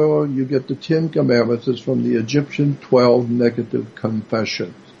so that's where you get the 10 Commandments. It's from the Egyptian 12 negative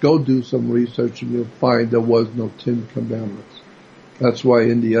confessions. Go do some research and you'll find there was no 10 Commandments. That's why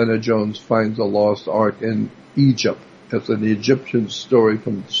Indiana Jones finds a lost ark in Egypt. It's an Egyptian story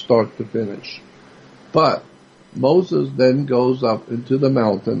from start to finish. But Moses then goes up into the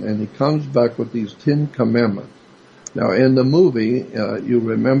mountain and he comes back with these 10 Commandments. Now in the movie, you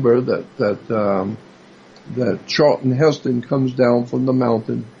remember that Charlton Heston comes down from the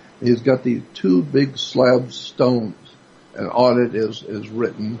mountain. He's got these 2 big slab stones, and on it is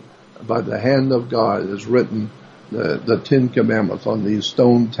written, by the hand of God is written the 10 Commandments on these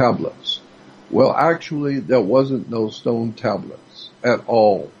stone tablets. Well, actually, there wasn't no stone tablets at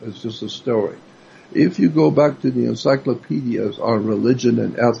all. It's just a story. If you go back to the encyclopedias on religion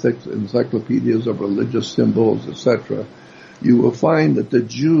and ethics, encyclopedias of religious symbols, etc., you will find that the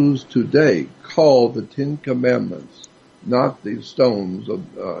Jews today call the 10 Commandments not these stones of,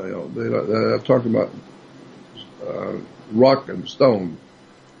 they're talking about rock and stone.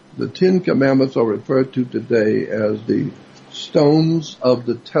 The 10 Commandments are referred to today as the stones of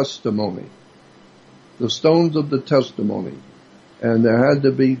the testimony. The stones of the testimony. And there had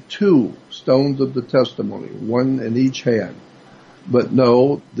to be 2 stones of the testimony, 1 in each hand. But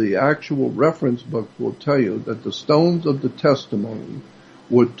no, the actual reference books will tell you that the stones of the testimony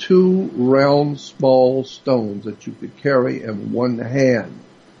were 2 round, small stones that you could carry in one hand.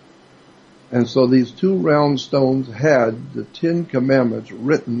 And so these 2 round stones had the 10 Commandments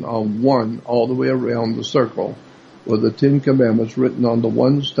written on one all the way around the circle, with the 10 Commandments written on the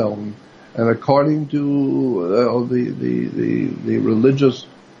one stone. And according to the religious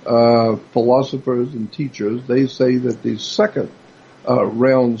philosophers and teachers, they say that the second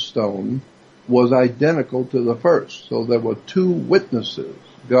round stone was identical to the first. So there were 2 witnesses.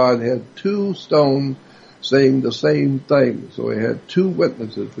 God had 2 stones saying the same thing. So he had 2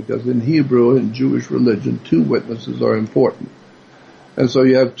 witnesses, because in Hebrew and Jewish religion, 2 witnesses are important. And so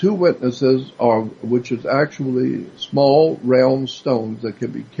you have 2 witnesses, which is actually small round stones that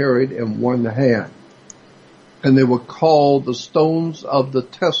can be carried in one hand. And they were called the stones of the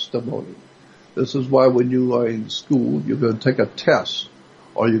testimony. This is why when you are in school, you're going to take a test,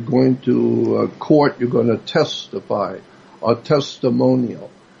 or you're going to court, you're going to testify, or testimonial.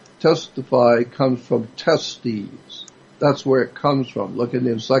 Testify comes from testes. That's where it comes from. Look in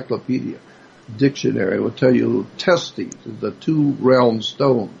the encyclopedia. Dictionary will tell you testes is the 2 round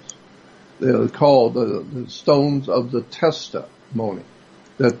stones. They're called the stones of the testimony.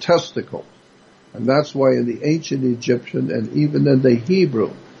 They're testicles. And that's why in the ancient Egyptian and even in the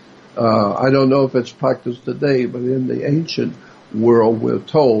Hebrew, I don't know if it's practiced today, but in the ancient world we're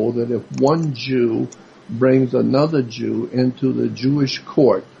told that if one Jew brings another Jew into the Jewish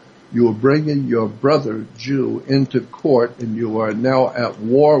court, you are bringing your brother Jew into court and you are now at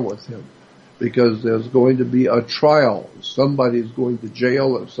war with him, because there's going to be a trial. Somebody's going to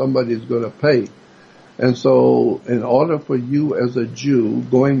jail and somebody's going to pay. And so in order for you as a Jew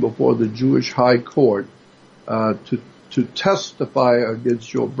going before the Jewish high court to testify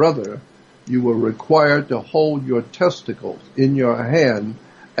against your brother, you were required to hold your testicles in your hand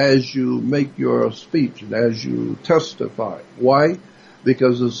as you make your speech and as you testify. Why?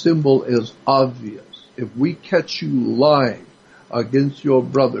 Because the symbol is obvious. If we catch you lying against your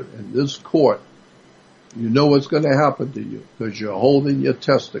brother in this court, you know what's going to happen to you, because you're holding your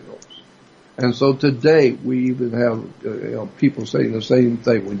testicles. And so today we even have people saying the same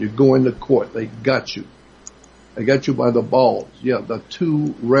thing. When you go into court, they got you. They got you by the balls. Yeah, the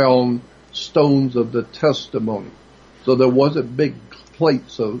 2 round stones of the testimony. So there wasn't big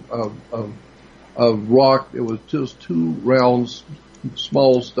plates of rock. It was just 2 round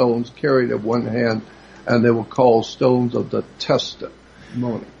small stones carried in one hand, and they were called stones of the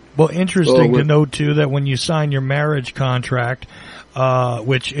testimony. Well, interesting to note, too, that when you sign your marriage contract,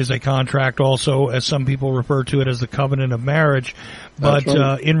 which is a contract also, as some people refer to it as the covenant of marriage, but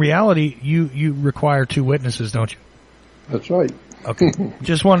right. In reality, you require 2 witnesses, don't you? That's right. Okay.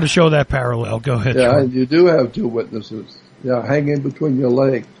 Just wanted to show that parallel. Go ahead. Yeah, Sean. and you do have two witnesses. Yeah, hanging between your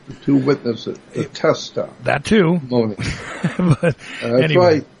legs, the two witnesses, the tester. That too. But That's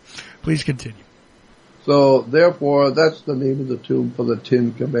anyway, right. Please continue. So, therefore, that's the name of the tomb for the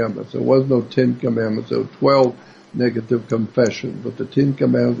 10 Commandments. There was no 10 Commandments. There were 12 negative confessions. But the 10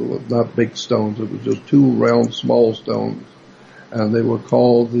 Commandments were not big stones. It was just two round, small stones. And they were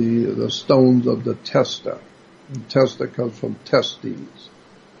called the stones of the tester. And tester comes from testes.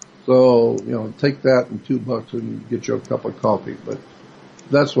 So, take that and $2 and get your cup of coffee. But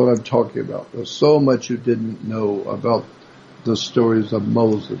that's what I'm talking about. There's so much you didn't know about the stories of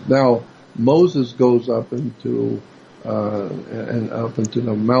Moses. Now, Moses goes up into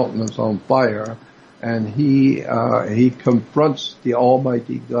the mountain that's on fire, and he confronts the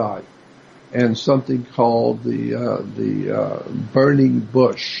Almighty God, and something called the burning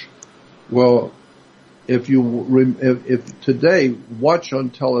bush. Well, if today watch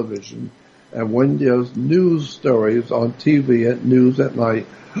on television, and when there's news stories on TV at news at night,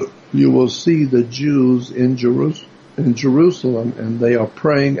 you will see the Jews in Jerusalem, and they are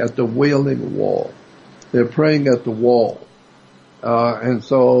praying at the Wailing Wall. They're praying at the wall.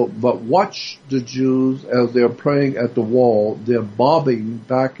 But watch the Jews as they're praying at the wall. They're bobbing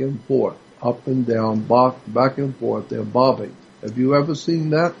back and forth, up and down, back and forth. They're bobbing. Have you ever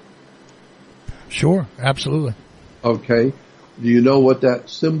seen that? Sure, absolutely. Okay. Do you know what that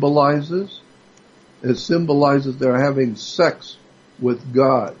symbolizes? It symbolizes they're having sex with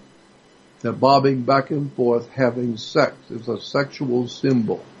God. They're bobbing back and forth, having sex. It's a sexual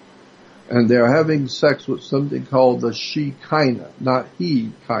symbol. And they're having sex with something called the Shekinah. Not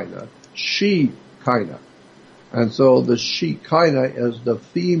he-kinah, Shekinah. And so the Shekinah is the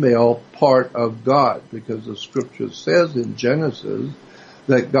female part of God, because the scripture says in Genesis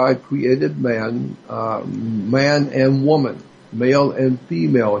that God created man and woman, male and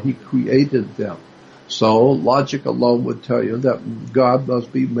female. He created them. So logic alone would tell you that God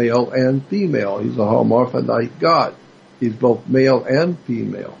must be male and female. He's a hermaphrodite God. He's both male and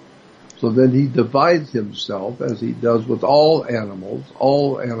female. So then he divides himself, as he does with all animals.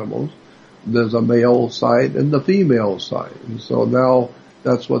 All animals, there's a male side and the female side. And so now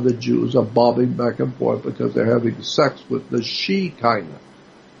that's why the Jews are bobbing back and forth, because they're having sex with the Shekinah.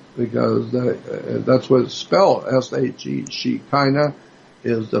 Because that's what it's spelled, S-H-E. Shekinah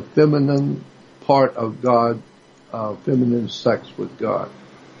is the feminine part of God, feminine sex with God.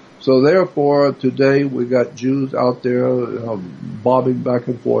 So therefore, today we got Jews out there bobbing back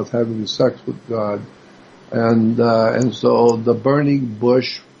and forth, having sex with God, and so the burning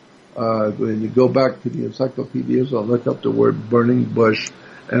bush. When you go back to the encyclopedias, I'll look up the word burning bush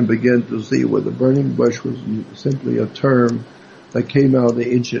and begin to see where the burning bush was simply a term that came out of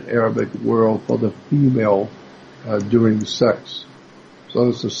the ancient Arabic world for the female during sex. So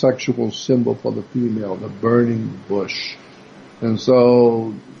it's a sexual symbol for the female, the burning bush. And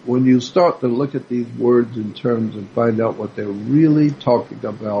so when you start to look at these words in terms and find out what they're really talking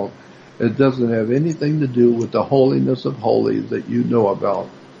about, it doesn't have anything to do with the holiness of holies that you know about.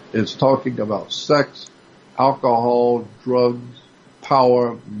 It's talking about sex, alcohol, drugs,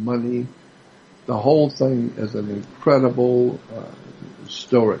 power, money. The whole thing is an incredible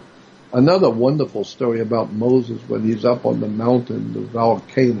story. Another wonderful story about Moses when he's up on the mountain, the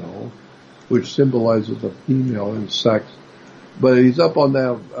volcano, which symbolizes a female in sex. But he's up on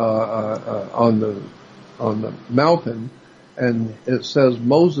that on the mountain, and it says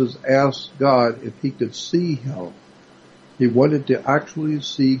Moses asked God if he could see him. He wanted to actually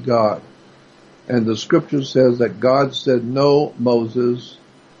see God, and the scripture says that God said, "No, Moses.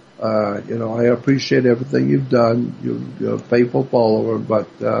 I appreciate everything you've done. You're a faithful follower, but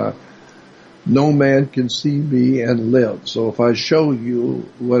no man can see me and live. So if I show you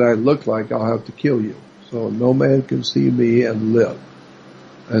what I look like, I'll have to kill you. So no man can see me and live."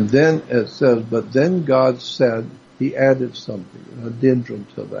 And then it says, but then God said, he added something, an addendum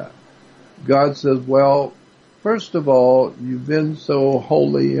to that. God says, well, first of all, you've been so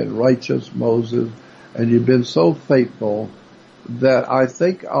holy and righteous, Moses, and you've been so faithful that I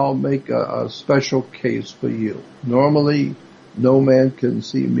think I'll make a special case for you. Normally, no man can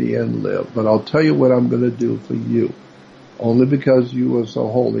see me and live, but I'll tell you what I'm going to do for you, only because you are so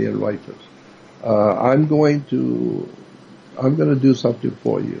holy and righteous. I'm going to do something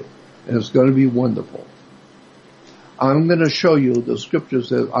for you, and it's going to be wonderful. I'm going to show you, the scripture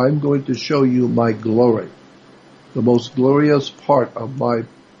says, I'm going to show you my glory, the most glorious part of my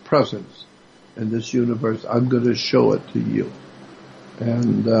presence in this universe. I'm going to show it to you.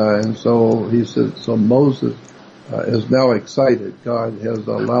 And so he said, so Moses is now excited. God has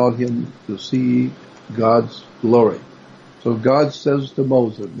allowed him to see God's glory. So God says to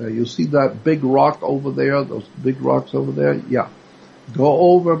Moses, now you see that big rock over there, those big rocks over there? Yeah.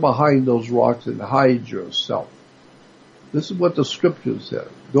 Go over behind those rocks and hide yourself. This is what the scripture says.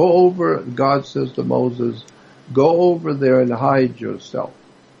 Go over, God says to Moses, go over there and hide yourself.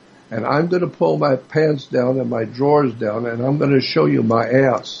 And I'm going to pull my pants down and my drawers down, and I'm going to show you my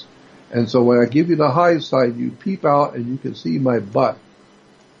ass. And so when I give you the high side, you peep out and you can see my butt.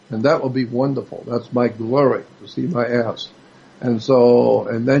 And that will be wonderful. That's my glory, to see my ass. And so,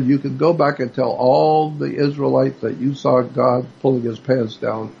 and then you can go back and tell all the Israelites that you saw God pulling his pants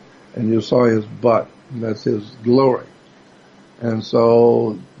down and you saw his butt. And that's his glory. And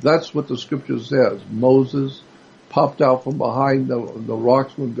so that's what the scripture says. Moses popped out from behind the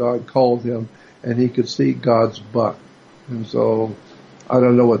rocks when God called him, and he could see God's butt. And so I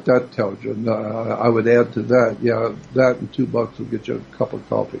don't know what that tells you. No, I would add to that, yeah, that and $2 will get you a cup of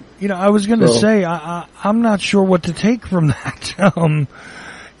coffee. You know, I was going to say, I'm not sure what to take from that.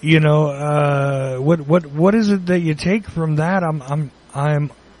 What is it that you take from that?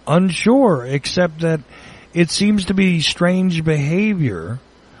 I'm unsure, except that it seems to be strange behavior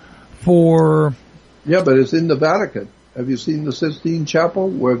for... Yeah, but it's in the Vatican. Have you seen the Sistine Chapel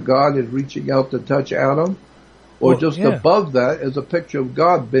where God is reaching out to touch Adam? Or just above that is a picture of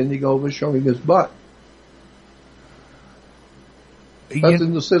God bending over showing his butt. That's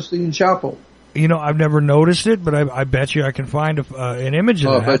in the Sistine Chapel. You know, I've never noticed it, but I bet you I can find an image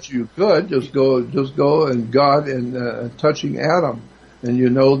of that. I bet you could. Just go and God and touching Adam. And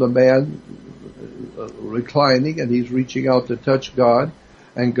you know the man reclining and he's reaching out to touch God.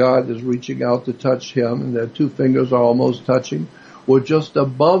 And God is reaching out to touch him. And their two fingers are almost touching. Well, just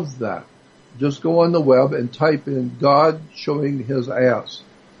above that, just go on the web and type in God showing his ass.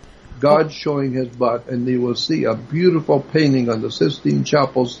 God showing his butt. And you will see a beautiful painting on the Sistine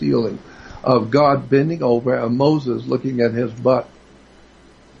Chapel ceiling of God bending over and Moses looking at his butt.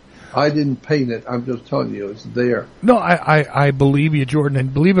 I didn't paint it. I'm just telling you, it's there. No, I believe you, Jordan.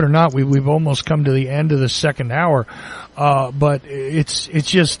 And believe it or not, we've almost come to the end of the second hour. But it's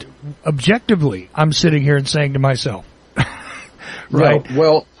just objectively, I'm sitting here and saying to myself, right? Yeah,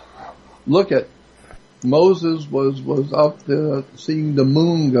 well, look at Moses was up there seeing the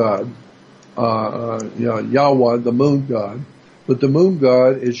moon god, Yahweh, the moon god. But the moon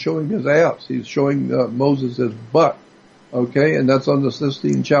god is showing his ass. He's showing Moses' butt. Okay, and that's on the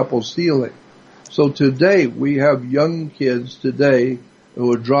Sistine Chapel ceiling. So today, we have young kids today who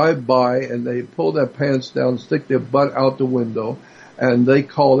would drive by and they pull their pants down, stick their butt out the window, and they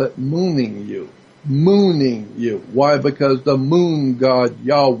call it mooning you. Mooning you. Why? Because the moon god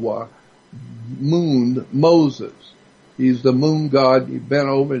Yahweh mooned Moses. He's the moon god. He bent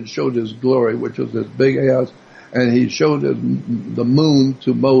over and showed his glory, which was his big ass, and he showed the moon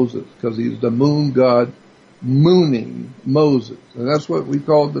to Moses because he's the moon god mooning Moses. And that's what we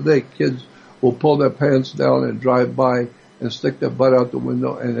call today. Kids will pull their pants down and drive by and stick their butt out the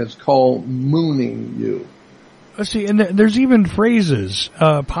window, and it's called mooning you. Let's see, and there's even phrases,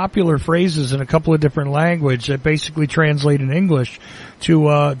 popular phrases in a couple of different languages that basically translate in English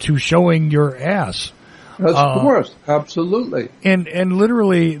to showing your ass. Of course, absolutely. And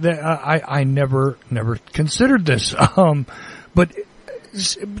literally, I never considered this. But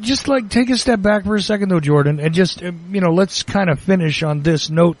just like take a step back for a second though, Jordan, and just, let's kind of finish on this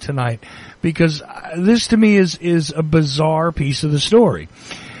note tonight, because this to me is a bizarre piece of the story.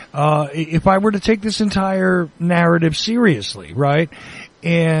 If I were to take this entire narrative seriously, right?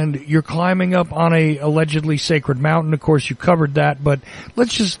 And you're climbing up on a allegedly sacred mountain. Of course, you covered that, but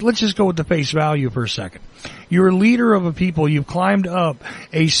let's just go with the face value for a second. You're a leader of a people. You've climbed up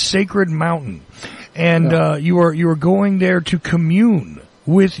a sacred mountain, and you are going there to commune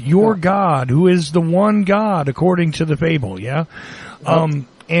with your God, who is the one God according to the fable. Yeah.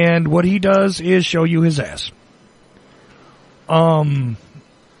 And what he does is show you his ass.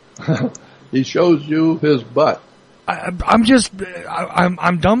 He shows you his butt.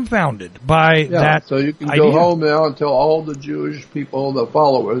 I'm dumbfounded by that. So you can idea. go home now and tell all the Jewish people, the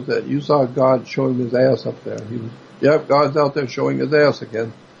followers, that you saw God showing his ass up there. God's out there showing his ass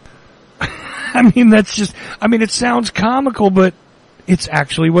again. It sounds comical, but it's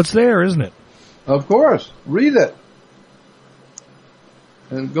actually what's there, isn't it? Of course. Read it.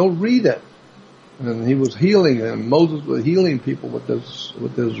 And go read it. And he was healing, and Moses was healing people with his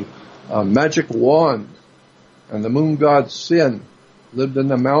magic wand. And the moon god Sin lived in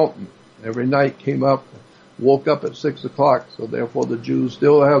the mountain. Every night came up, woke up at 6 o'clock. So therefore the Jews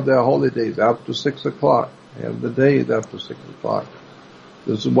still have their holidays after 6 o'clock. They have the days after 6 o'clock.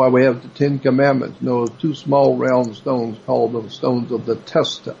 This is why we have the 10 Commandments. Two small round stones called the stones of the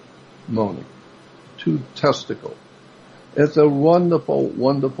testimony. Two testicles. It's a wonderful,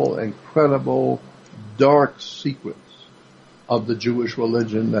 wonderful, incredible, dark secrets of the Jewish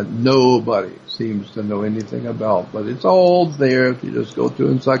religion that nobody seems to know anything about. But it's all there. If you just go to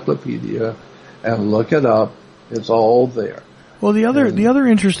encyclopedia and look it up, it's all there. Well, the other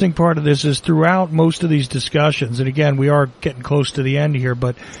interesting part of this is throughout most of these discussions, and again, we are getting close to the end here,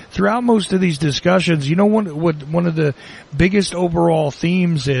 but throughout most of these discussions, you know what one of the biggest overall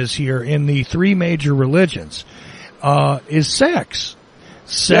themes is here in the three major religions is sex.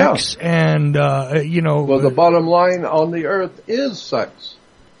 Sex and, Well, the bottom line on the earth is sex.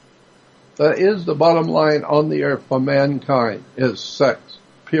 That is the bottom line on the earth for mankind, is sex,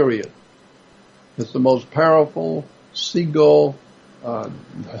 period. It's the most powerful seagull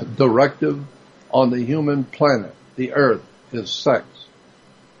directive on the human planet, the earth, is sex.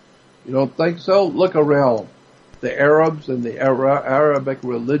 You don't think so? Look around. The Arabs and the Arabic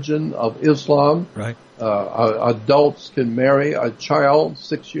religion of Islam, right? Adults can marry a child,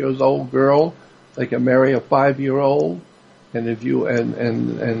 6 years old girl. They can marry a 5-year-old, and if you and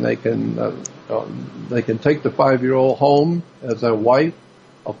they can take the 5-year-old home as a wife,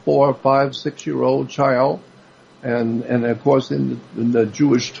 a 4, 5, 6-year-old child, and of course in the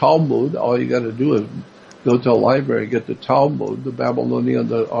Jewish Talmud, all you got to do is go to a library, get the Talmud, the Babylonian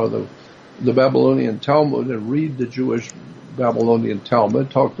Talmud, and read the Jewish Babylonian Talmud.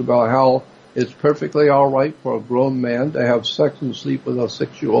 Talked about how it's perfectly all right for a grown man to have sex and sleep with a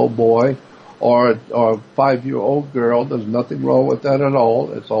 6-year-old boy or a 5-year-old girl. There's nothing wrong with that at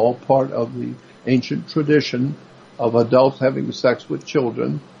all. It's all part of the ancient tradition of adults having sex with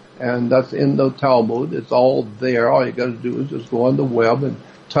children, and that's in the Talmud. It's all there. All you got to do is just go on the web and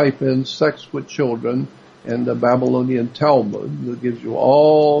type in sex with children in the Babylonian Talmud. It gives you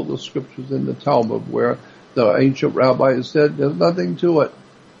all the scriptures in the Talmud where the ancient rabbis said there's nothing to it.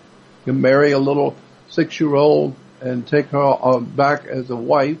 You marry a little 6-year-old and take her back as a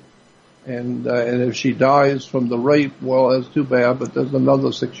wife, and if she dies from the rape, well, that's too bad, but there's another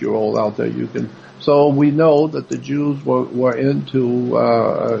 6-year-old out there you can. So we know that the Jews were into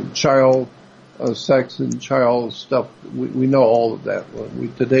child sex and child stuff. We know all of that.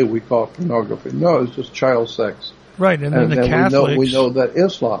 Today we call it pornography. No, it's just child sex. Right, and then the Catholics. We know that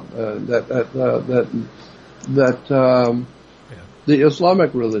Islam, the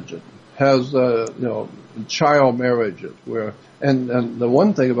Islamic religion has child marriages where, and the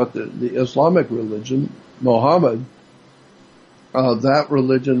one thing about the Islamic religion, Muhammad, that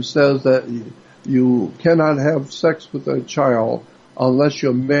religion says that you cannot have sex with a child unless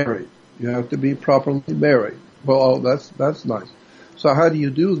you're married. You have to be properly married. Well, that's nice. So how do you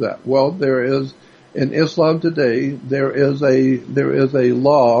do that? Well, there is in Islam today there is a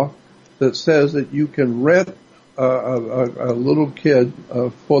law that says that you can rent a little kid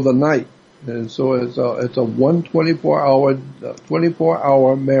for the night, and so it's a 24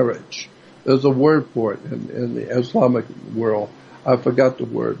 hour marriage. There's a word for it in the Islamic world. I forgot the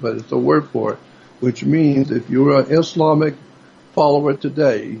word, but it's a word for it, which means if you're an Islamic follower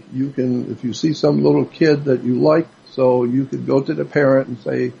today, you can, if you see some little kid that you like, so you could go to the parent and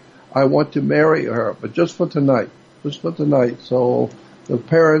say, I want to marry her, but just for tonight. So the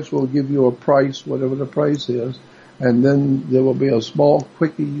parents will give you a price, whatever the price is, and then there will be a small,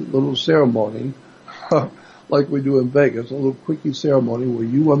 quickie little ceremony, like we do in Vegas, a little quickie ceremony where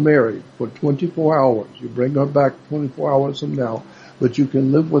you are married for 24 hours. You bring her back 24 hours from now, but you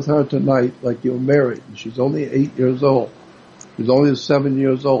can live with her tonight like you're married. She's only 8 years old. She's only 7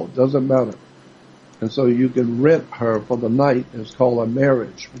 years old. Doesn't matter. And so you can rent her for the night. It's called a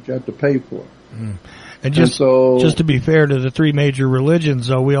marriage, but you have to pay for it. Mm. And just to be fair to the three major religions,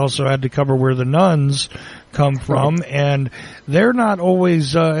 though, we also had to cover where the nuns come from, and they're not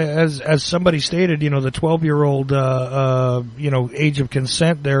always, as somebody stated, the 12-year-old, age of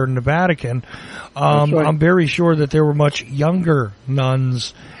consent there in the Vatican. Right. I'm very sure that there were much younger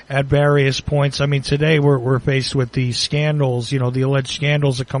nuns at various points. I mean, today we're faced with the scandals, the alleged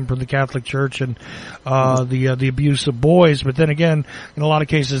scandals that come from the Catholic Church and the abuse of boys. But then again, in a lot of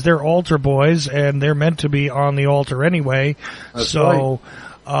cases, they're altar boys, and they're meant to be on the altar anyway. That's so,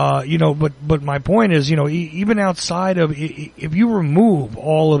 right. But my point is, even outside of, if you remove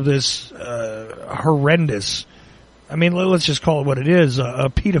all of this horrendous, I mean, let's just call it what it is,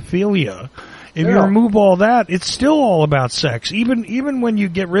 pedophilia. If you remove all that, it's still all about sex. Even when you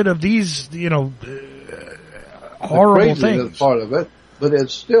get rid of these, horrible things. Is part of it, but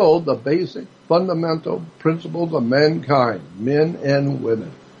it's still the basic, fundamental principles of mankind, men and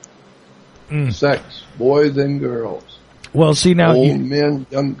women. Sex, boys and girls. Well, see now, old men,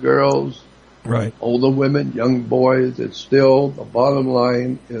 young girls, right? Older women, young boys. It's still the bottom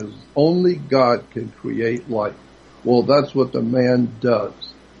line is only God can create life. Well, that's what the man does,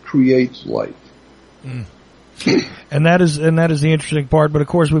 creates life. Mm. And that is the interesting part. But of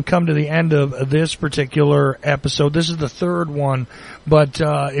course, we've come to the end of this particular episode. This is the third one. But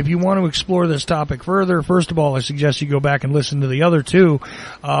if you want to explore this topic further, first of all, I suggest you go back and listen to the other two.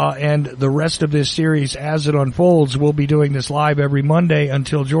 And the rest of this series, as it unfolds, we'll be doing this live every Monday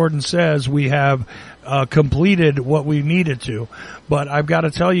until Jordan says we have completed what we needed to. But I've got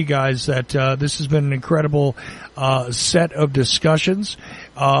to tell you guys that this has been an incredible set of discussions.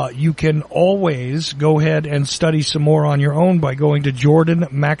 You can always go ahead and study some more on your own by going to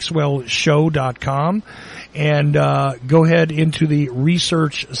jordanmaxwellshow.com and go ahead into the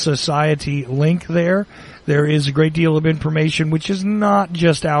Research Society link there. There is a great deal of information which is not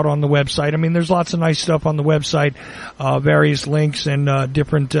just out on the website. I mean, there's lots of nice stuff on the website, various links and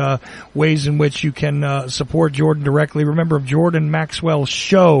different ways in which you can support Jordan directly. Remember,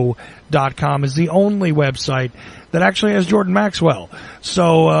 jordanmaxwellshow.com is the only website that actually has Jordan Maxwell.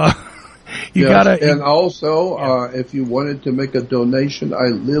 So you gotta. And also, if you wanted to make a donation, I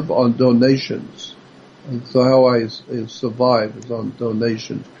live on donations, and so how I survive is on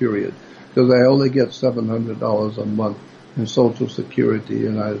donations. Period. Because I only get $700 a month in Social Security,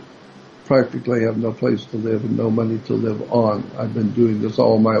 and I practically have no place to live and no money to live on. I've been doing this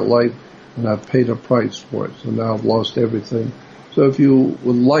all my life, and I've paid a price for it, so now I've lost everything. So if you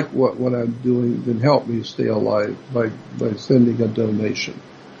would like what I'm doing, then help me stay alive by sending a donation.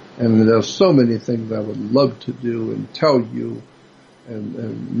 And there's so many things I would love to do and tell you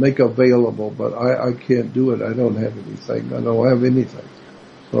and make available, but I can't do it. I don't have anything. I don't have anything.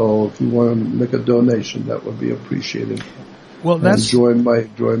 So if you want to make a donation, that would be appreciated. Well, that's join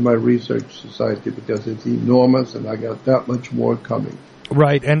my research society because it's enormous, and I got that much more coming.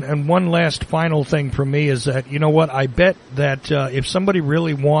 Right, and one last final thing from me is that, you know what, I bet that if somebody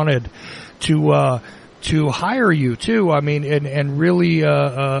really wanted to hire you too, I mean, and really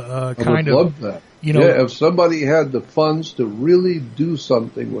I would love that. You know, if somebody had the funds to really do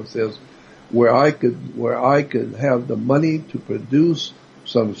something with this, where I could have the money to produce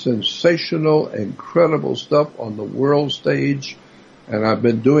some sensational, incredible stuff on the world stage, and I've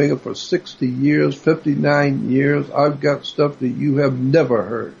been doing it for 60 years, 59 years. I've got stuff that you have never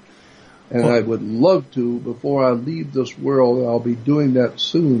heard. And I would love to, before I leave this world, I'll be doing that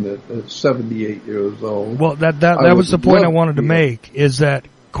soon at 78 years old. Well, that was the point I wanted to make, is that,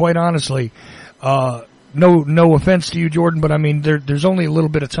 quite honestly, no offense to you, Jordan, but I mean, there's only a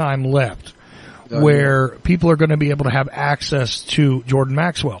little bit of time left where people are going to be able to have access to Jordan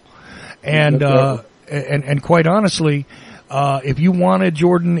Maxwell. And quite honestly, if you wanted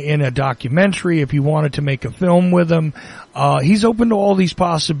Jordan in a documentary, if you wanted to make a film with him, he's open to all these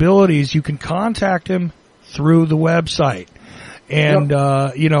possibilities. You can contact him through the website. And,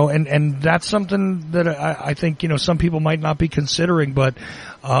 you know, and that's something that I think, you know, some people might not be considering, but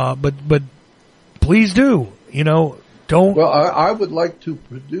please do, you know. Well, I would like to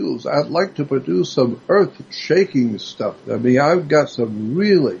produce. I'd like to produce some earth-shaking stuff. I mean, I've got some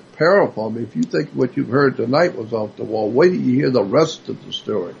really powerful. I mean, if you think what you've heard tonight was off the wall, wait till you hear the rest of the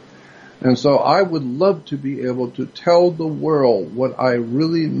story. And so I would love to be able to tell the world what I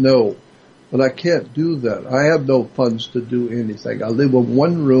really know, but I can't do that. I have no funds to do anything. I live in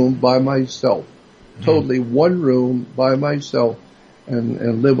one room by myself, totally one room by myself.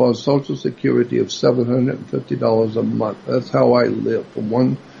 And live on Social Security of $750 a month. That's how I live from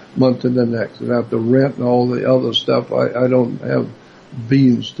one month to the next. And I have to rent and all the other stuff. I don't have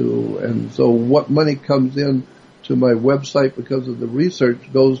beans to. And so what money comes in to my website because of the research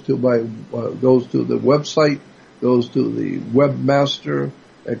goes to the website, goes to the webmaster.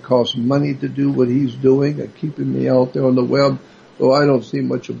 It costs money to do what he's doing and keeping me out there on the web. So I don't see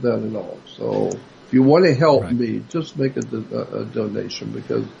much of that at all. So if you want to help me, just make a donation,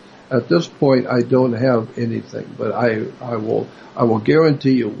 because at this point I don't have anything. But I will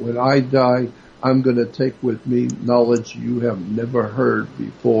guarantee you, when I die, I'm going to take with me knowledge you have never heard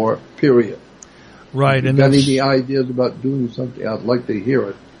before. Period. Right. If you've got any ideas about doing something, I'd like to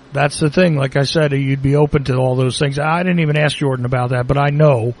hear it. That's the thing. Like I said, you'd be open to all those things. I didn't even ask Jordan about that, but I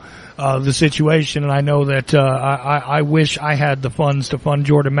know the situation, and I know that I wish I had the funds to fund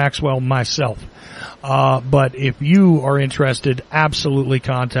Jordan Maxwell myself. But if you are interested, absolutely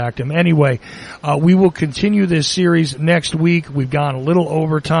contact him. Anyway, we will continue this series next week. We've gone a little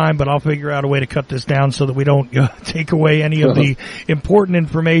over time, but I'll figure out a way to cut this down so that we don't take away any of the important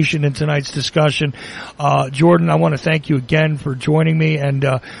information in tonight's discussion. Jordan, I want to thank you again for joining me, and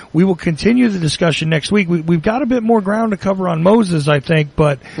we will continue the discussion next week. We've got a bit more ground to cover on Moses, I think,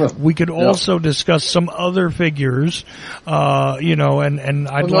 but we could also discuss some other figures, you know, and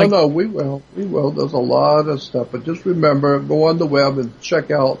I'd like... No, we will. There's a lot of stuff. But just remember, go on the web and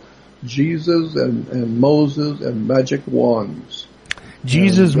check out Jesus and Moses and magic wands.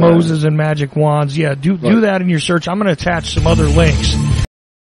 Jesus, Moses, and magic wands. Yeah, do that in your search. I'm going to attach some other links